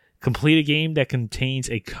Game. Complete a game that contains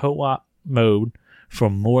a co-op mode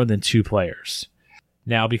for more than 2 players.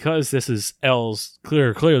 Now, because this is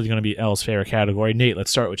clearly going to be L's favorite category, Nate,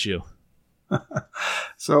 let's start with you.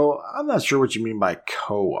 So I'm not sure what you mean by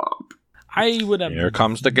co-op. I would have. Here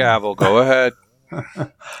comes the gavel. Go ahead.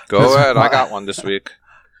 Go ahead. I got one this week.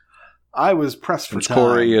 I was pressed for Since time.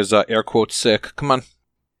 Corey is air quote sick. Come on.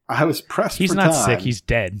 I was pressed for time. He's not sick. He's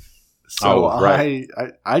dead. So right.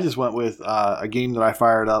 I just went with a game that I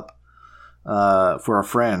fired up for a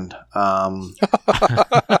friend. Yeah.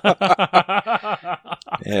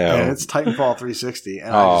 And it's Titanfall 360,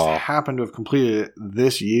 and I just happened to have completed it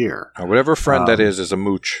this year. Whatever friend that is a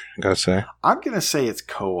mooch, I gotta say. I'm going to say it's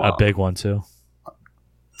co-op. A big one, too.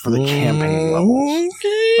 For the campaign levels.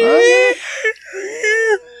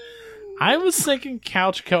 I was thinking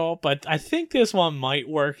couch co-op, but I think this one might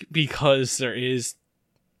work because there is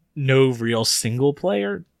no real single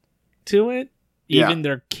player to it. Even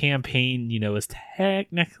their campaign, is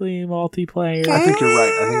technically multiplayer. I think you're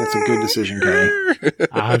right. I think that's a good decision, Kenny.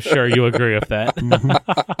 I'm sure you agree with that.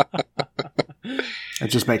 It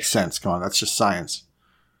just makes sense. Come on, that's just science.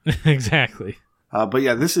 Exactly. But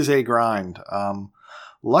yeah, this is a grind.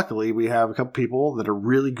 Luckily, we have a couple people that are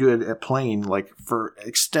really good at playing, like, for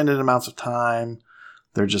extended amounts of time.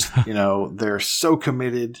 They're just, they're so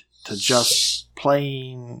committed to just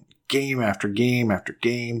playing game after game after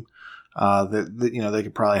game that they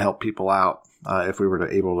could probably help people out if we were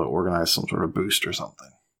able to organize some sort of boost or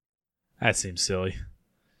something. That seems silly.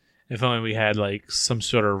 If only we had, like, some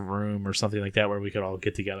sort of room or something like that where we could all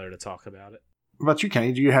get together to talk about it. What about you,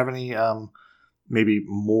 Kenny? Do you have any maybe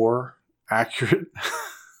more accurate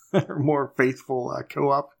or more faithful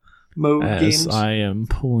co-op mode games? I am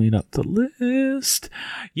pulling up the list.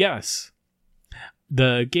 Yes.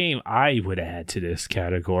 The game I would add to this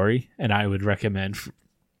category, and I would recommend,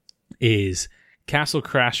 is Castle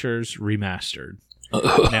Crashers Remastered.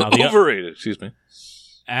 Now, overrated, excuse me.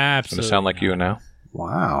 Absolutely. It's going to sound like you now.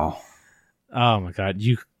 Wow. Oh my God,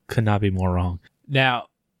 you could not be more wrong. Now,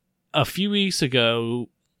 a few weeks ago,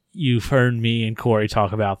 you've heard me and Corey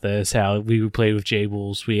talk about this, how we played with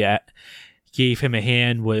Jables. We gave him a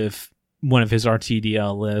hand with one of his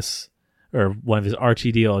RTDL lists, or one of his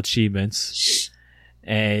RTDL achievements.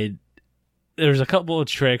 And there's a couple of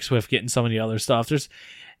tricks with getting some of the other stuff.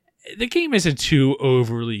 The game isn't too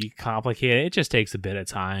overly complicated. It just takes a bit of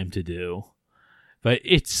time to do. But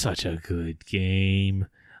it's such a good game.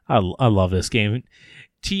 I love this game.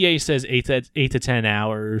 TA says 8 to 10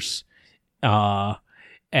 hours.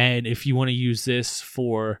 And if you want to use this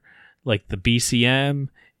for like the BCM,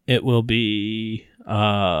 it will be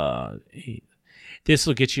this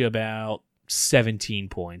will get you about 17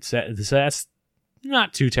 points. So that's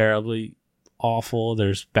not too terribly awful.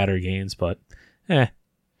 There's better games, but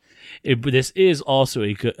this is also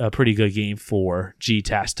a pretty good game for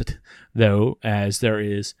G-Test, though, as there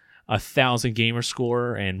is 1,000 gamer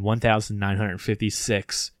score and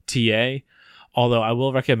 1,956 TA. Although I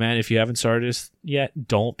will recommend, if you haven't started this yet,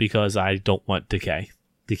 don't, because I don't want Decay.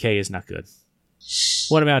 Decay is not good.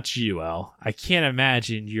 What about you, El? I can't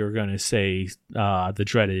imagine you're going to say the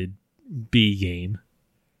dreaded B game.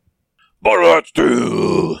 Borderlands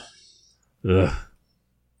 2! Ugh.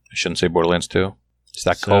 I shouldn't say Borderlands 2. Is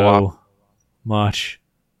that So co-op? much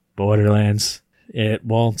Borderlands. It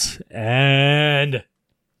won't end.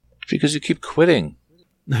 Because you keep quitting.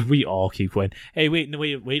 We all keep quitting. Hey, wait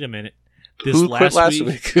a minute. Who quit last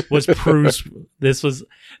week? was Prue's.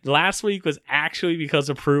 Last week was actually because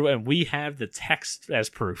of Prue, and we have the text as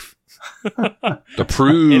proof. The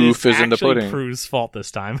proof is in the pudding. Prue's fault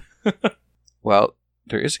this time. Well,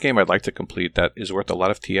 there is a game I'd like to complete that is worth a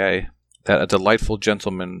lot of TA that a delightful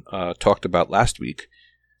gentleman talked about last week.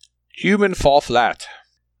 Human Fall Flat.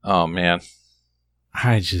 Oh, man.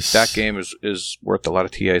 That game is worth a lot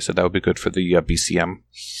of TA, so that would be good for the BCM.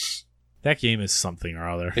 That game is something or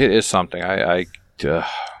other. It is something.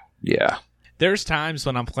 Yeah. There's times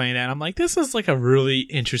when I'm playing that, I'm like, this is like a really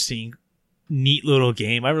interesting, neat little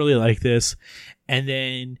game. I really like this. And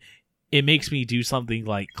then it makes me do something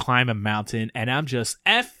like climb a mountain, and I'm just,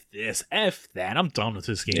 F this, F that. I'm done with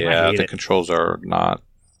this game. Yeah, I hate the it. controls are not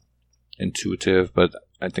intuitive, but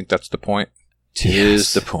I think that's the point.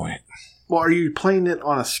 Yes. The point. Well, are you playing it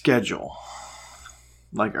on a schedule?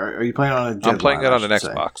 Like, are you playing on a deadline? I'm playing it on an I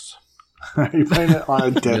should say? Xbox. Are you playing it on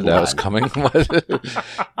a deadline? That was coming.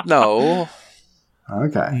 No.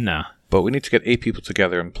 Okay. No. But we need to get 8 people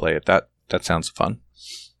together and play it. That sounds fun.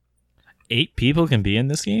 8 people can be in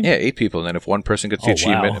this game? Yeah, 8 people. And then if one person gets the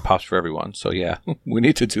achievement, it pops for everyone. So yeah, we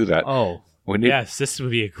need to do that. Oh. Yes, this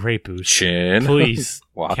would be a great boost. Chin. Please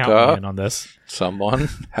Waka. count me in on this. Someone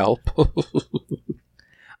help.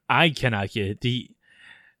 I cannot get it.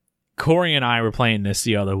 Corey and I were playing this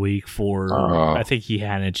the other week for, I think he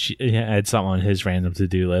had something on his random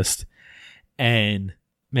to-do list. And,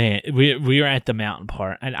 man, we were at the mountain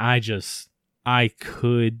part, and I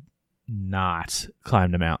could not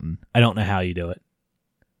climb the mountain. I don't know how you do it.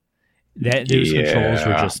 Those controls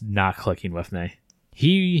were just not clicking with me.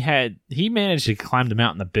 He managed to climb the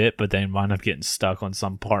mountain a bit, but then wound up getting stuck on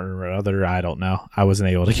some part or other. I don't know. I wasn't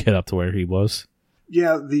able to get up to where he was.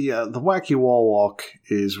 Yeah, the wacky wall walk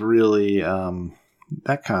is really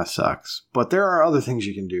that kind of sucks. But there are other things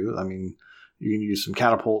you can do. I mean, you can use some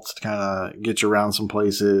catapults to kind of get you around some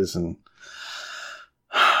places, and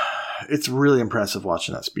it's really impressive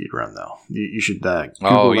watching that speed run. Though you should.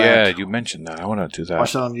 Google that. You mentioned that. I want to do that.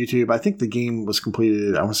 Watch that on YouTube. I think the game was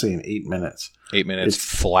completed, I want to say, in 8 minutes. 8 minutes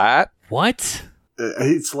flat. What?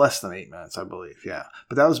 It's less than 8 minutes, I believe. Yeah,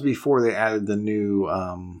 but that was before they added the new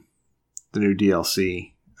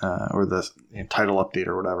DLC or the title update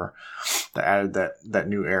or whatever that added that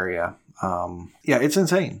new area. Yeah, it's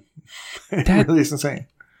insane. It really is insane.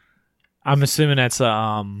 I'm assuming that's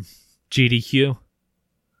GDQ.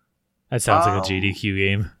 That sounds like a GDQ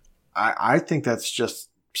game. I think that's just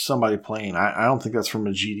somebody playing. I don't think that's from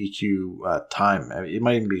a GDQ time. I mean, it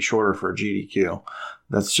might even be shorter for a GDQ.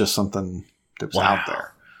 That's just something that was out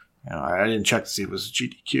there. I didn't check to see if it was a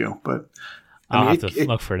GDQ, but I'll have to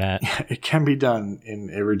look for that. It can be done in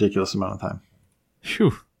a ridiculous amount of time.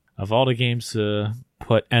 Phew. Of all the games to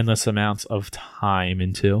put endless amounts of time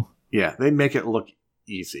into. Yeah, they make it look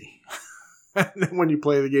easy. And then when you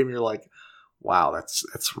play the game, you're like, wow, that's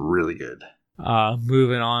really good.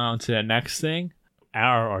 Moving on to the next thing,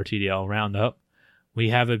 our RTDL roundup.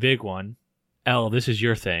 We have a big one. Elle, this is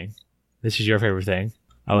your thing. This is your favorite thing.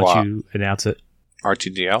 I'll let you announce it.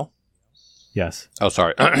 RTDL? Yes. Oh,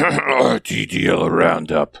 sorry. RTDL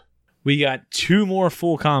roundup. We got 2 more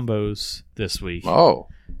full combos this week. Oh.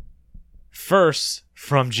 First,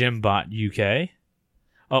 from Jimbot UK.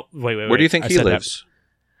 Oh, wait. Where do you think he lives?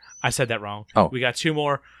 I said that wrong. Oh. We got 2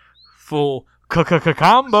 more full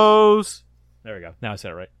combos. There we go. Now I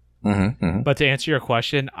said it right. Mm-hmm, mm-hmm. But to answer your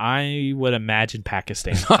question, I would imagine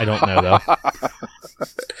Pakistan. I don't know, though.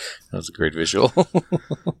 That was a great visual.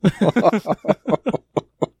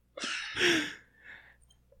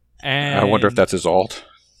 And I wonder if that's his alt.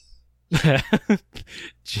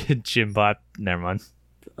 Jimbot. Never mind.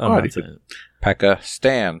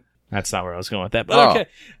 Pakistan. That's not where I was going with that. But okay.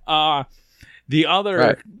 The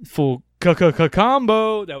other full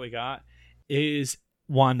combo that we got is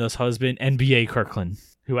Wanda's husband, NBA Kirkland,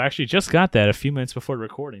 who actually just got that a few minutes before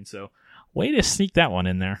recording. So, way to sneak that one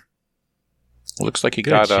in there. Looks like he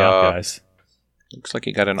Good got job, guys. Looks like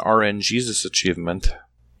he got an RN Jesus achievement.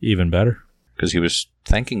 Even better. Because he was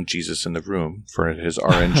thanking Jesus in the room for his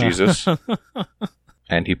RN Jesus.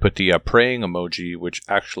 And he put the praying emoji, which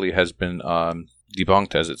actually has been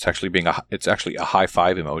debunked as it's actually a high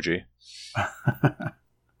five emoji.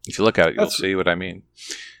 If you look at it, you'll see what I mean.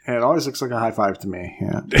 Yeah, it always looks like a high five to me.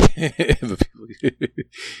 Yeah.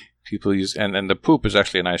 People use and the poop is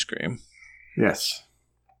actually an ice cream. Yes.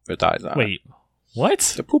 With eyes on it. Wait, what?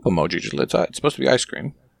 The poop emoji it's supposed to be ice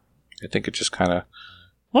cream. I think it just kind of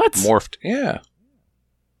morphed. Yeah.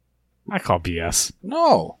 I call BS.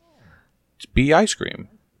 No. It's bee ice cream.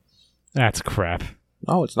 That's crap.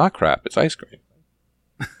 No, it's not crap. It's ice cream.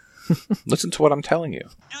 Listen to what I'm telling you.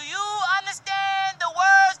 Do you understand the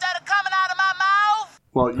words that are coming out of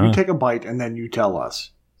Well, you take a bite and then you tell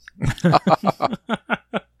us.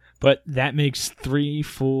 But that makes 3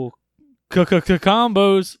 full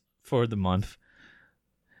combos for the month.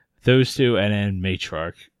 Those two, and then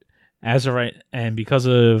Matriarch. As of right, and because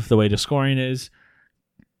of the way the scoring is,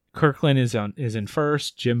 Kirkland is in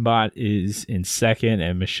first, Jimbot is in second,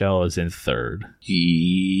 and Michelle is in third.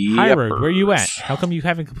 Hyrode, where are you at? How come you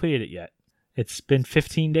haven't completed it yet? It's been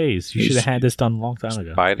 15 days. You should have had this done a long time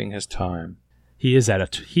ago. Biding his time. He is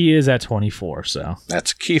at 24. So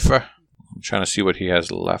that's Kiefer. I'm trying to see what he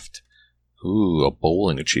has left. Ooh, a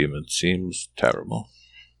bowling achievement seems terrible.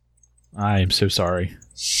 I am so sorry.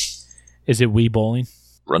 Is it Wii Bowling?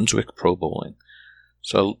 Brunswick Pro Bowling.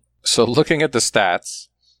 So looking at the stats,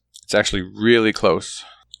 it's actually really close.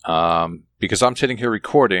 Because I'm sitting here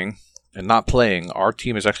recording and not playing, our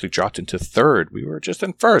team has actually dropped into third. We were just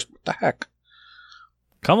in first. What the heck?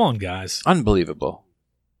 Come on, guys. Unbelievable.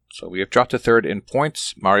 So we have dropped to third in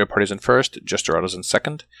points. Mario Party's in first. Just Dorado's in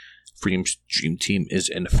second. Freedom's Dream Team is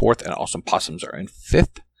in fourth. And Awesome Possums are in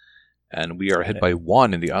fifth. And we are ahead by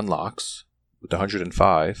 1 in the unlocks with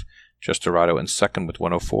 105. Just Dorado in second with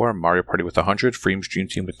 104. Mario Party with 100. Freedom's Dream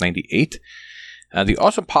Team with 98. And the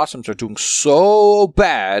Awesome Possums are doing so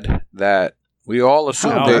bad that we all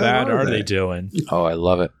assume How bad are they doing? Oh, I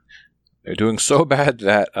love it. They're doing so bad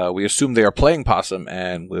that we assume they are playing Possum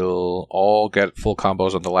and we'll all get full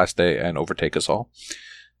combos on the last day and overtake us all.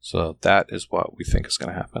 So that is what we think is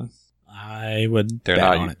going to happen. I would.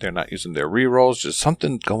 They're not using their rerolls. Just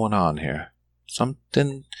something going on here.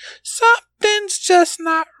 Something's just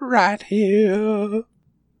not right here.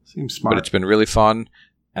 Seems smart. But it's been really fun.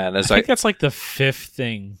 And I think that's like the 5th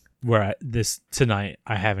thing where tonight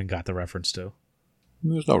I haven't got the reference to.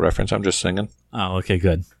 There's no reference. I'm just singing. Oh, okay,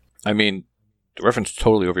 good. I mean, the reference is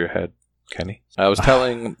totally over your head, Kenny. I was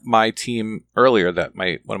telling my team earlier that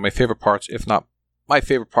one of my favorite parts, if not my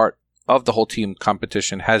favorite part of the whole team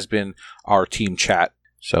competition, has been our team chat.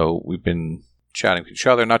 So we've been chatting with each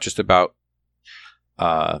other, not just about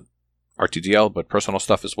RTDL, but personal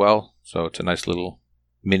stuff as well. So it's a nice little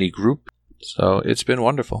mini group. So it's been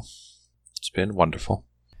wonderful. It's been wonderful.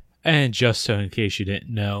 And just so in case you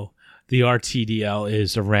didn't know, the RTDL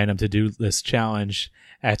is a random to-do list challenge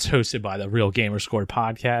that's hosted by the Real Gamer Score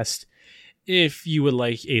podcast. If you would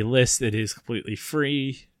like a list that is completely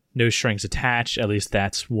free, no strings attached, at least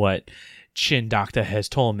that's what Chin Doctor has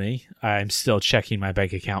told me. I'm still checking my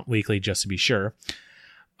bank account weekly just to be sure.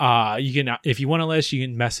 You can, if you want a list, you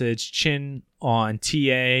can message Chin on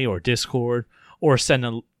TA or Discord, or send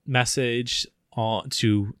a message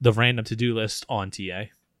to the random to-do list on TA,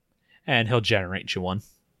 and he'll generate you one.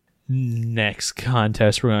 Next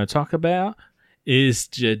contest we're going to talk about is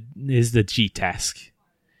the G-Task.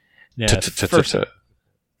 Now,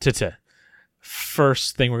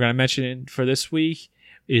 first thing we're going to mention for this week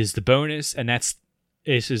is the bonus, and this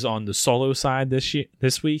is on the solo side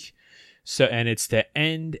this week. So, and it's to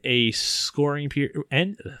end a scoring period.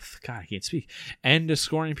 End a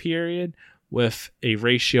scoring period with a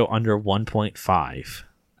ratio under 1.5.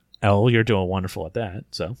 Elle, you're doing wonderful at that.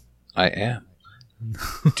 So I am.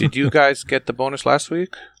 Did you guys get the bonus last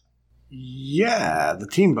week? Yeah, the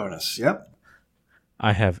team bonus. Yep.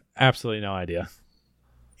 I have absolutely no idea.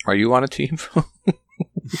 Are you on a team?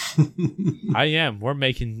 I am. We're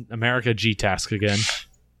making America G-Task again.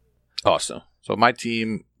 Awesome. So my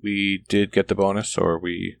team, we did get the bonus, or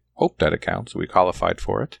we hope that it counts. We qualified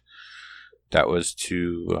for it. That was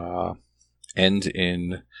to end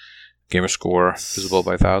in gamer score visible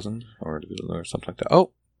by 1,000 or something like that.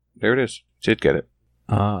 Oh, there it is. Did get it.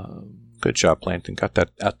 Good job, Planton. Got that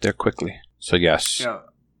out there quickly. So yes, yeah.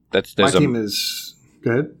 My team is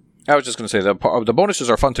good. I was just going to say the bonuses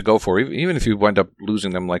are fun to go for, even if you wind up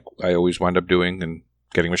losing them, like I always wind up doing, and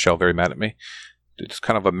getting Michelle very mad at me. It's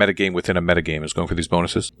kind of a metagame within a metagame is going for these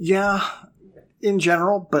bonuses. Yeah, in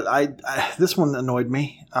general, but I this one annoyed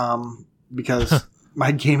me because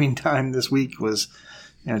my gaming time this week was,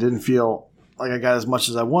 didn't feel like I got as much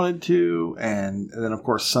as I wanted to, and then of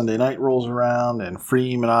course Sunday night rolls around, and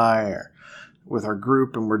Freem and I are with our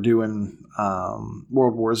group, and we're doing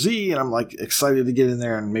World War Z, and I'm like excited to get in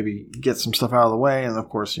there and maybe get some stuff out of the way, and of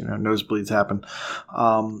course nosebleeds happen,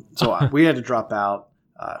 so we had to drop out.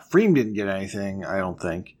 Freem didn't get anything, I don't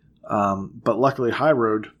think, but luckily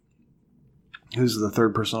Hyrode, who's the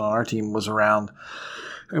third person on our team, was around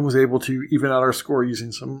and was able to even out our score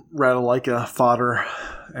using some Ratalaika fodder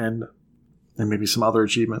and maybe some other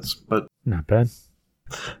achievements, but not bad.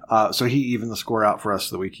 So he evened the score out for us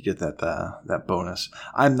so that we could get that bonus.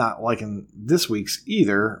 I'm not liking this week's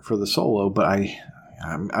either for the solo, but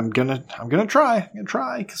I'm gonna try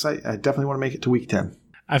because I definitely want to make it to week 10.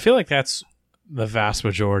 I feel like that's the vast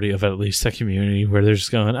majority of at least the community where they're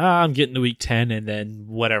just going, I'm getting to week 10, and then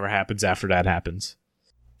whatever happens after that happens.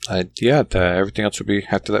 Everything else would be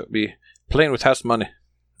after that would be playing with house money,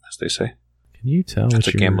 as they say. Can you tell? That's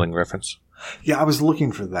a gambling reference. Yeah, I was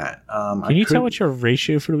looking for that. Can you tell what your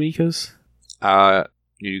ratio for the week is?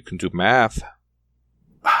 You can do math.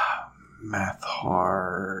 Math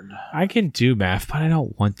hard. I can do math, but I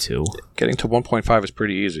don't want to. Getting to 1.5 is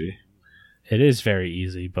pretty easy. It is very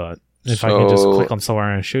easy, but if I can just click on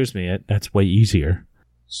somewhere and it shows me it, that's way easier.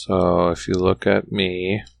 So if you look at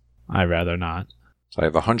me, I'd rather not. So I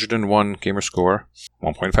have 101 gamer score.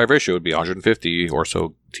 1.5 ratio would be 150 or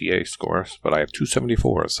so TA scores, but I have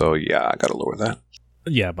 274. So yeah, I gotta lower that.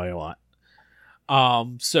 Yeah, by a lot.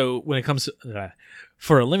 So when it comes to,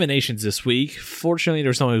 for eliminations this week, fortunately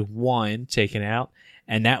there's only one taken out,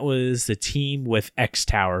 and that was the team with X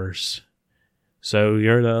Towers. So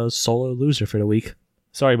you're the solo loser for the week.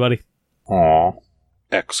 Sorry, buddy. Aw,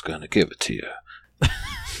 X gonna give it to you.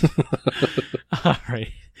 All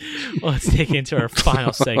right. Well, let's take into our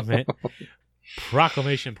final segment.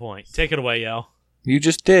 Proclamation point. Take it away, Yel. You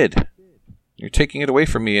just did. You're taking it away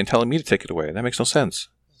from me and telling me to take it away. That makes no sense.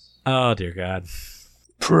 Oh, dear God.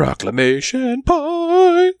 Proclamation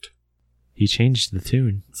point. He changed the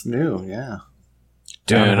tune. It's new, yeah.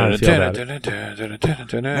 Man, Man,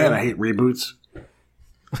 I hate reboots.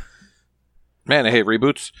 Man, I hate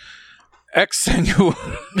reboots. X Senua.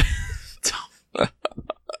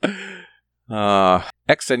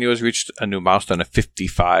 X Senua has reached a new milestone of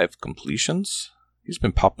 55 completions. He's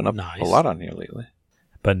been popping up a lot on here lately.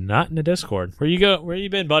 But not in the Discord. Where you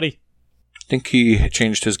been, buddy? I think he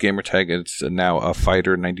changed his gamer tag. It's now a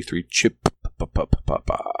Fighter 93 chip.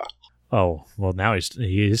 Oh, well, now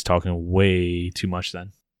he is talking way too much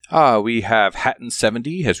then. We have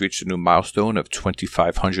Hatton70 has reached a new milestone of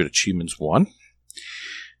 2,500 achievements won.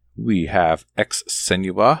 We have X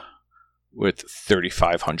Senua with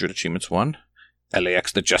 3,500 achievements won.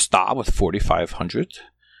 LAX the Jester with 4,500.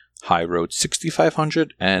 High Road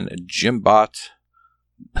 6,500. And Jimbot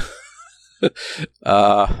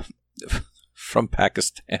from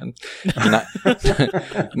Pakistan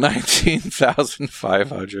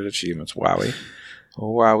 19,500 achievements. Wowie.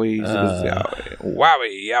 Wowie.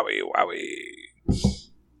 Wowie.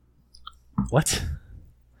 What?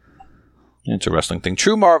 It's a wrestling thing.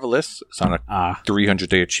 True Marvelous is on a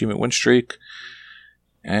 300-day achievement win streak.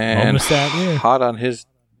 And hot on his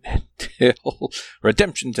tail.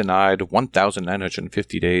 Redemption denied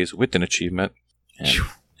 1,950 days with an achievement.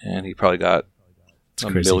 And he probably got a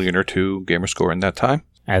million or two gamer score in that time.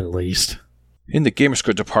 At least. In the gamer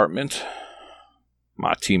score department,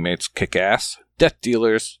 my teammates kick ass. Death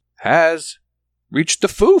Dealers has reached the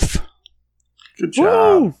foof. Good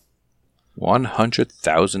job. Woo!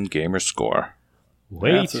 100,000 gamer score.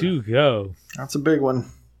 Way to go. That's a big one.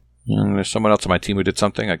 And there's someone else on my team who did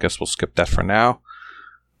something. I guess we'll skip that for now.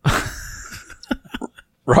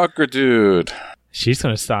 Rocker Dude. She's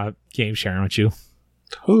going to stop game sharing with you.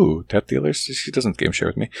 Who? Death Dealers? She doesn't game share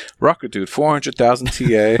with me. Rocker Dude, 400,000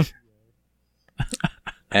 TA.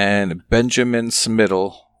 And Benjamin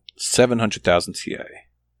Smiddle, 700,000 TA.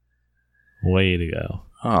 Way to go.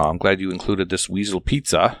 Oh, I'm glad you included this Weasel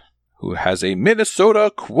Pizza, who has a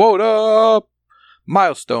Minnesota quota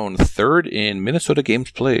milestone, 3rd in Minnesota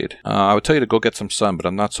games played. I would tell you to go get some sun, but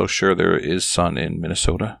I'm not so sure there is sun in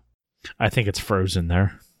Minnesota. I think it's frozen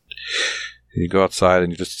there. You go outside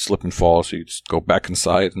and you just slip and fall, so you just go back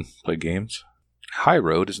inside and play games. High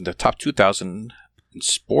Road is in the top 2,000 in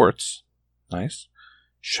sports. Nice.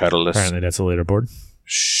 Shadowless. Apparently that's a leaderboard.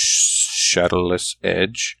 Shadowless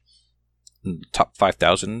Edge. Top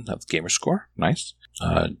 5,000 of gamer score. Nice.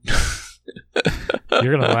 You're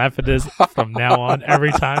going to laugh at this from now on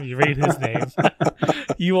every time you read his name.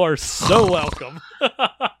 You are so welcome.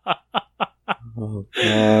 Oh,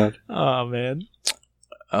 God. Oh, man.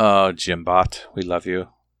 Oh, Jimbot. We love you.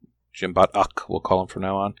 Jimbot Uck, we'll call him from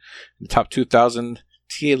now on. In the top 2,000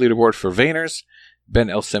 TA leaderboard for Vayners. Ben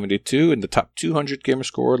L72 in the top 200 gamer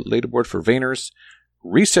score leaderboard for Vayners.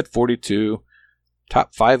 Reset 42.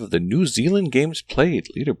 Top 5 of the New Zealand games played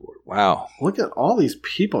leaderboard. Wow. Look at all these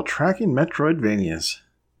people tracking Metroidvanias.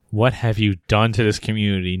 What have you done to this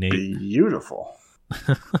community, Nate? Beautiful.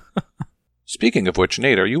 Speaking of which,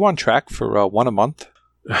 Nate, are you on track for one a month?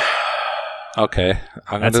 Okay.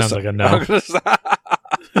 That sounds like a no.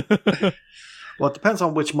 Well, it depends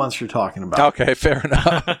on which months you're talking about. Okay, fair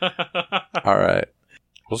enough. All right.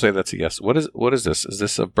 We'll say that's a yes. What is this? Is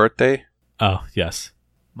this a birthday? Oh, yes.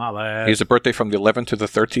 My bad. He's a birthday from the 11th to the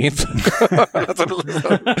 13th. That's what it looks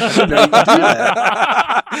like.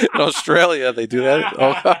 In Australia, they do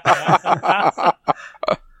that.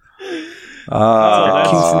 That's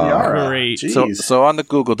Quinceañera. great. So on the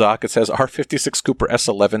Google Doc, it says R56 Cooper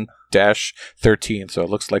S11-13. So it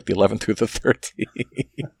looks like the 11 through the 13.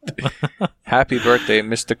 Happy birthday,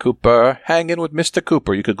 Mr. Cooper. Hang in with Mr.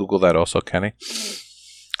 Cooper. You could Google that also, Kenny.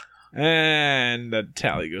 And the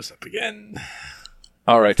tally goes up again.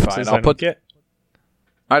 All right, fine.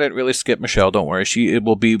 I didn't really skip Michelle. Don't worry. It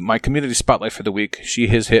will be my community spotlight for the week. She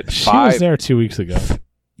has hit She 5. was there 2 weeks ago.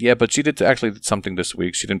 Yeah, but she did something this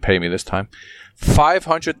week. She didn't pay me this time.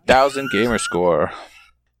 500,000 gamer score.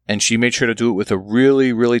 And she made sure to do it with a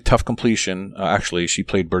really, really tough completion. Actually, she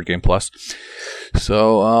played Bird Game Plus.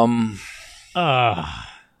 So, Well,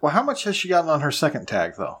 how much has she gotten on her second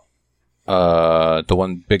tag, though? the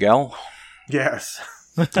one Big L? Yes.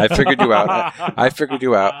 I figured you out.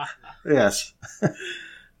 Yes.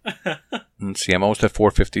 Let's see, I'm almost at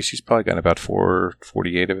 450. She's probably gotten about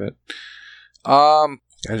 448 of it.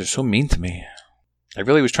 Guys are so mean to me. I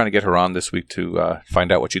really was trying to get her on this week to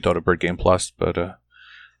find out what she thought of Bird Game Plus, but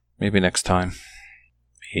maybe next time.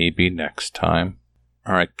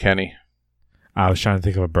 All right, Kenny. I was trying to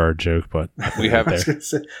think of a bird joke, but We have I was gonna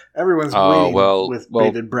say, everyone's waiting with well,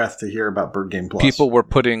 bated breath to hear about Bird Game Plus. People were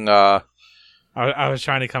putting... I was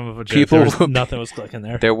trying to come up with a joke. Nothing was clicking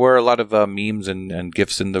there. There were a lot of memes and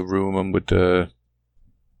GIFs in the room and with the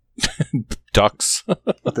ducks.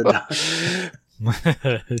 With the duck.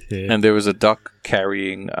 And there was a duck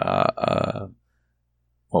carrying, what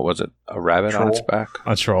was it? A rabbit on its back?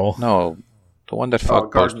 A troll. No, the one that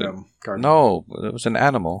fuck posted. Garden. No, it was an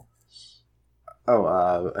animal. Oh,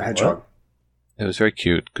 a hedgehog. What? It was very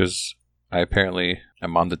cute because I apparently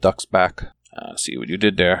am on the duck's back. See what you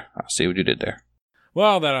did there.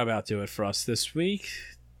 Well, that'll about do it for us this week.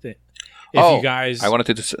 If you guys, I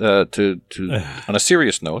wanted to on a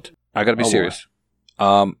serious note. I got to be serious.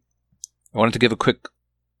 I wanted to give a quick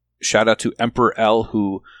shout out to Emperor L,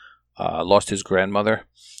 who lost his grandmother,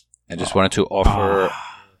 and just wanted to offer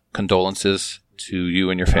condolences to you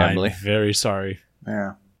and your family. I'm very sorry.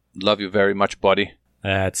 Yeah. Love you very much, buddy.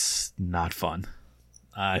 That's not fun.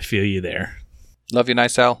 I feel you there. Love you,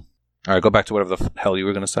 nice Al. All right, go back to whatever the hell you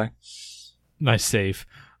were going to say. Nice save.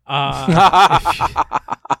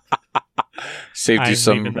 Saved you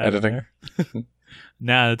some editing.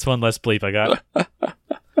 Nah, that's one less bleep I got.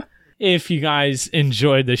 If you guys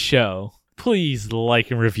enjoyed the show, please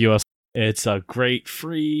like and review us. It's a great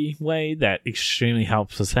free way that extremely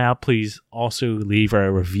helps us out. Please also leave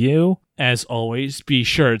a review. As always, be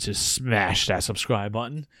sure to smash that subscribe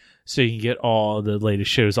button so you can get all the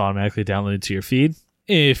latest shows automatically downloaded to your feed.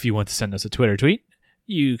 If you want to send us a Twitter tweet,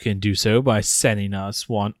 you can do so by sending us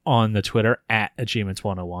one on the Twitter at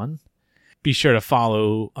Achievements101. Be sure to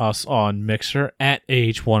follow us on Mixer at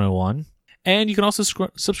AH101. And you can also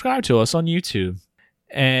subscribe to us on YouTube.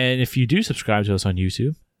 And if you do subscribe to us on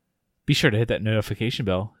YouTube, be sure to hit that notification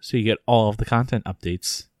bell so you get all of the content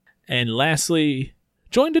updates. And lastly,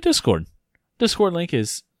 join the Discord. Discord link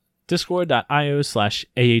is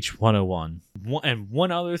discord.io/AH101. And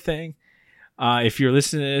one other thing, if you're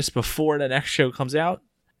listening to this before the next show comes out,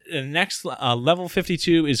 the next level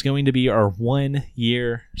 52 is going to be our 1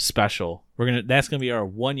 year special. That's going to be our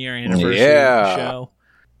 1 year anniversary show.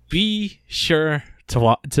 Be sure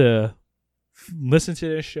to listen to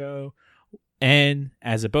this show, and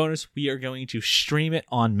as a bonus, we are going to stream it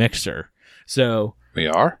on Mixer. So we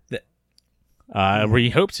are. We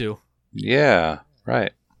hope to. Yeah.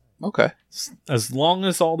 Right. Okay. As long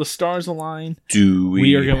as all the stars align,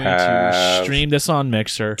 we are going to stream this on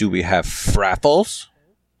Mixer. Do we have fraffles?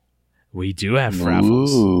 We do have fraffles.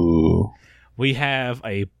 Ooh. We have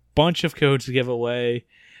a bunch of codes to give away.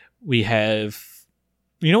 We have...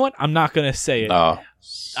 You know what? I'm not going to say it. No.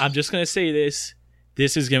 I'm just going to say this.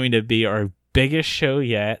 This is going to be our biggest show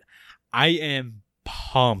yet. I am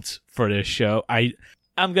pumped for this show. I'm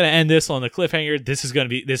going to end this on the cliffhanger. This is going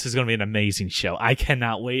to be an amazing show. I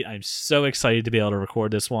cannot wait. I'm so excited to be able to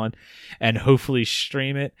record this one and hopefully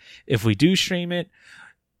stream it. If we do stream it,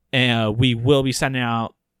 we will be sending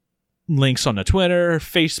out links on the Twitter,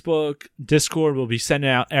 Facebook, Discord. We'll be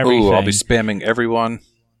sending out everything. Ooh, I'll be spamming everyone.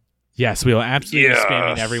 Yes, we will absolutely be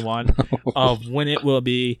spamming everyone of when it will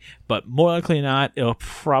be, but more likely not, it'll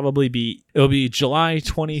be July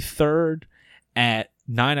 23rd at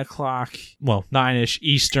 9 o'clock, 9-ish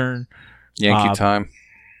Eastern. Yankee time.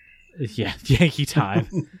 Yeah, Yankee time.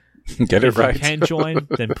 Get it right. If you can join,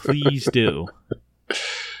 then please do.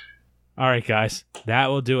 All right, guys, that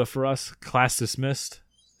will do it for us. Class dismissed.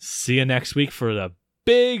 See you next week for the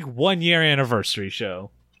big 1 year anniversary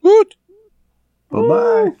show. Woot!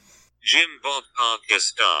 Bye-bye. Jim Bob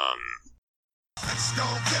Pakistan. Let's go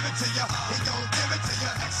give it to you. He gon' give it to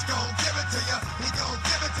you. X gon' give it to you. He gon'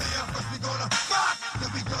 give it to you. First we gonna rock,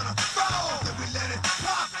 then we gonna roll, then we let it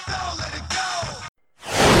pop, don't let it go.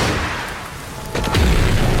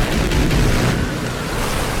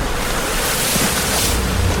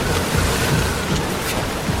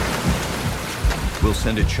 We'll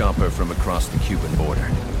send a chopper from across the Cuban border.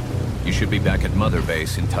 You should be back at Mother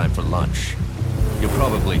Base in time for lunch. You'll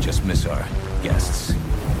probably just miss our guests.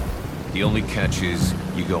 The only catch is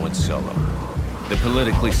you go in solo. The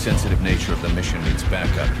politically sensitive nature of the mission means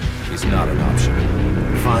backup is not an option.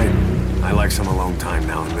 Fine. I like some alone time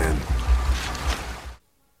now and then.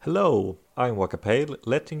 Hello, I'm Wakapale,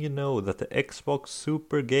 letting you know that the Xbox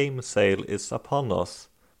Super Game Sale is upon us.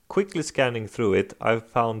 Quickly scanning through it, I've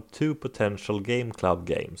found 2 potential Game Club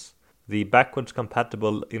games. The backwards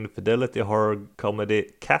compatible infidelity horror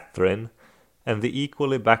comedy Catherine, and the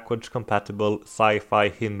equally backwards compatible sci-fi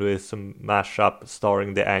Hinduism mashup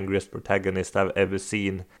starring the angriest protagonist I've ever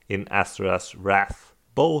seen in Asura's Wrath.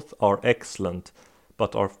 Both are excellent,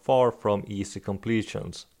 but are far from easy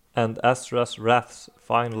completions. And Asura's Wrath's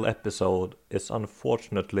final episode is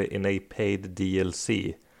unfortunately in a paid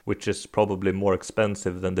DLC, which is probably more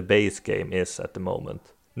expensive than the base game is at the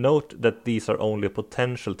moment. Note that these are only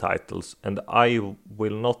potential titles, and I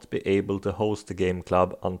will not be able to host the Game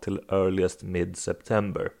Club until earliest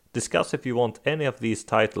mid-September. Discuss if you want any of these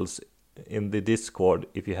titles in the Discord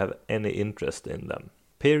if you have any interest in them.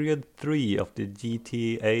 Period 3 of the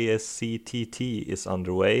GTASCTT is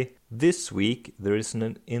underway. This week there is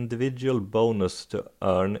an individual bonus to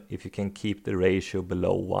earn if you can keep the ratio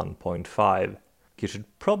below 1.5. You should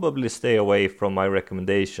probably stay away from my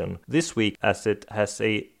recommendation this week as it has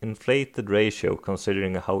a inflated ratio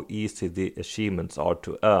considering how easy the achievements are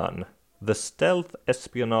to earn. The stealth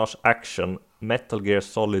espionage action Metal Gear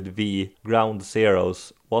Solid V Ground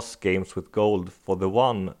Zeroes was games with gold for the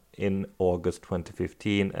One in August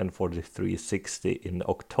 2015 and for the 360 in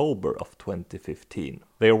October of 2015.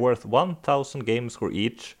 They are worth 1,000 game score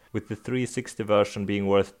each, with the 360 version being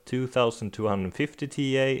worth 2,250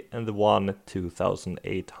 TA and the One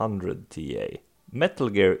 2,800 TA. Metal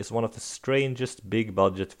Gear is one of the strangest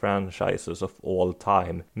big-budget franchises of all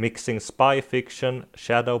time, mixing spy fiction,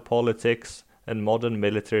 shadow politics, and modern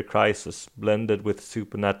military crisis blended with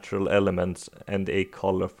supernatural elements and a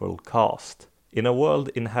colorful cast. In a world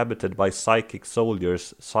inhabited by psychic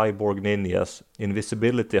soldiers, cyborg ninjas,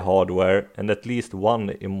 invisibility hardware, and at least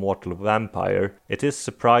one immortal vampire, it is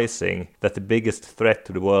surprising that the biggest threat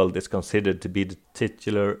to the world is considered to be the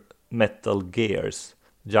titular Metal Gears,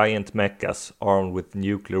 giant mechas armed with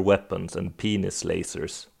nuclear weapons and penis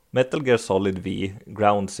lasers. Metal Gear Solid V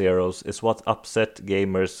Ground Zeroes is what upset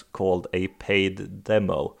gamers called a paid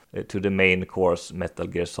demo to the main course Metal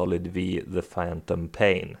Gear Solid V The Phantom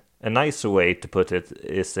Pain. A nicer way to put it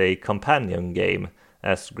is a companion game,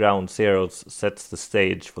 as Ground Zeroes sets the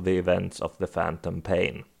stage for the events of the Phantom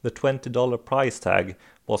Pain. The $20 price tag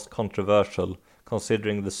was controversial,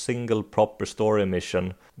 considering the single proper story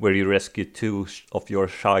mission where you rescue 2 of your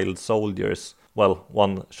child soldiers, well,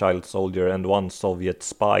 1 child soldier and 1 Soviet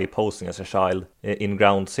spy posing as a child, in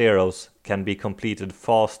Ground Zeroes can be completed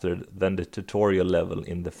faster than the tutorial level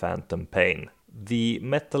in the Phantom Pain. The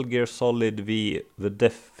Metal Gear Solid V The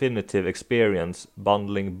Definitive Experience,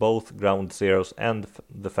 bundling both Ground Zeroes and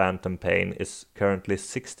the Phantom Pain, is currently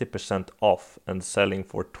 60% off and selling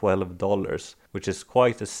for $12, which is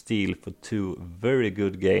quite a steal for 2 very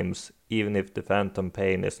good games, even if the Phantom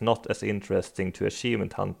Pain is not as interesting to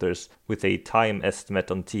achievement hunters, with a time estimate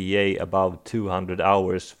on TA above 200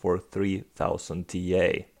 hours for 3000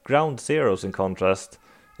 TA. Ground Zeroes, in contrast,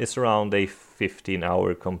 is around a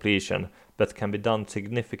 15-hour completion, but can be done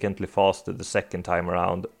significantly faster the second time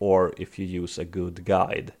around, or if you use a good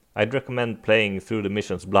guide. I'd recommend playing through the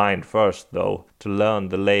missions blind first though, to learn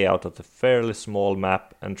the layout of the fairly small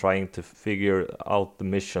map and trying to figure out the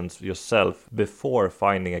missions yourself before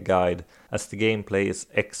finding a guide, as the gameplay is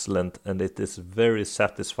excellent and it is very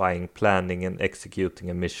satisfying planning and executing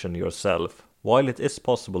a mission yourself. While it is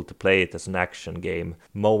possible to play it as an action game,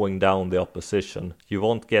 mowing down the opposition, you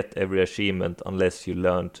won't get every achievement unless you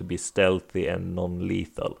learn to be stealthy and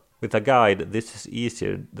non-lethal. With a guide, this is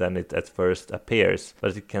easier than it at first appears,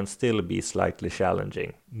 but it can still be slightly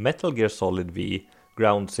challenging. Metal Gear Solid V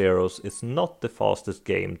Ground Zeroes is not the fastest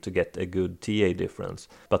game to get a good TA difference,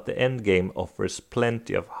 but the endgame offers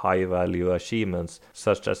plenty of high-value achievements,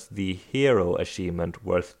 such as the Hero achievement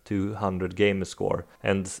worth 200 gamer score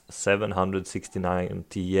and 769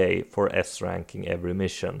 TA for S ranking every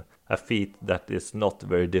mission, a feat that is not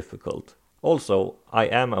very difficult. Also, I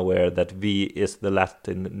am aware that V is the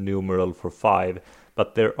Latin numeral for 5,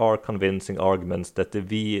 but there are convincing arguments that the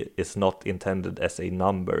V is not intended as a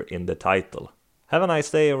number in the title. Have a nice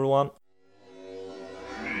day, everyone!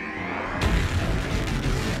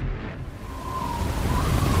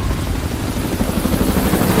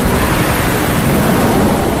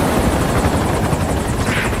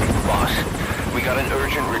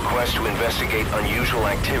 To investigate unusual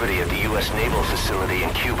activity at the U.S. naval facility in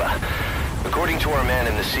Cuba. According to our man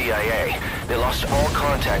in the CIA, they lost all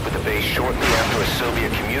contact with the base shortly after a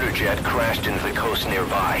Soviet commuter jet crashed into the coast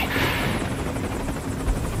nearby.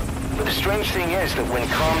 But the strange thing is that when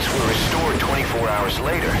comms were restored 24 hours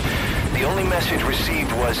later, the only message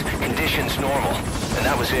received was conditions normal, and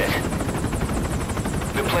that was it.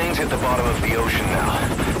 The plane's at the bottom of the ocean now,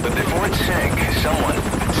 but before it sank,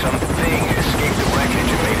 something escaped the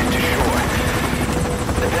wreckage and made it to shore.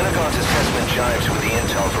 The Pentagon's assessment jives with the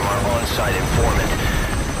intel from our on-site informant.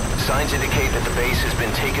 Signs indicate that the base has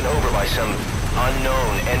been taken over by some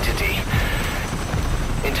unknown entity.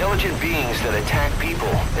 Intelligent beings that attack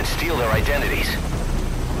people and steal their identities.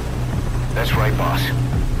 That's right, boss.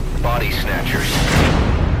 Body snatchers.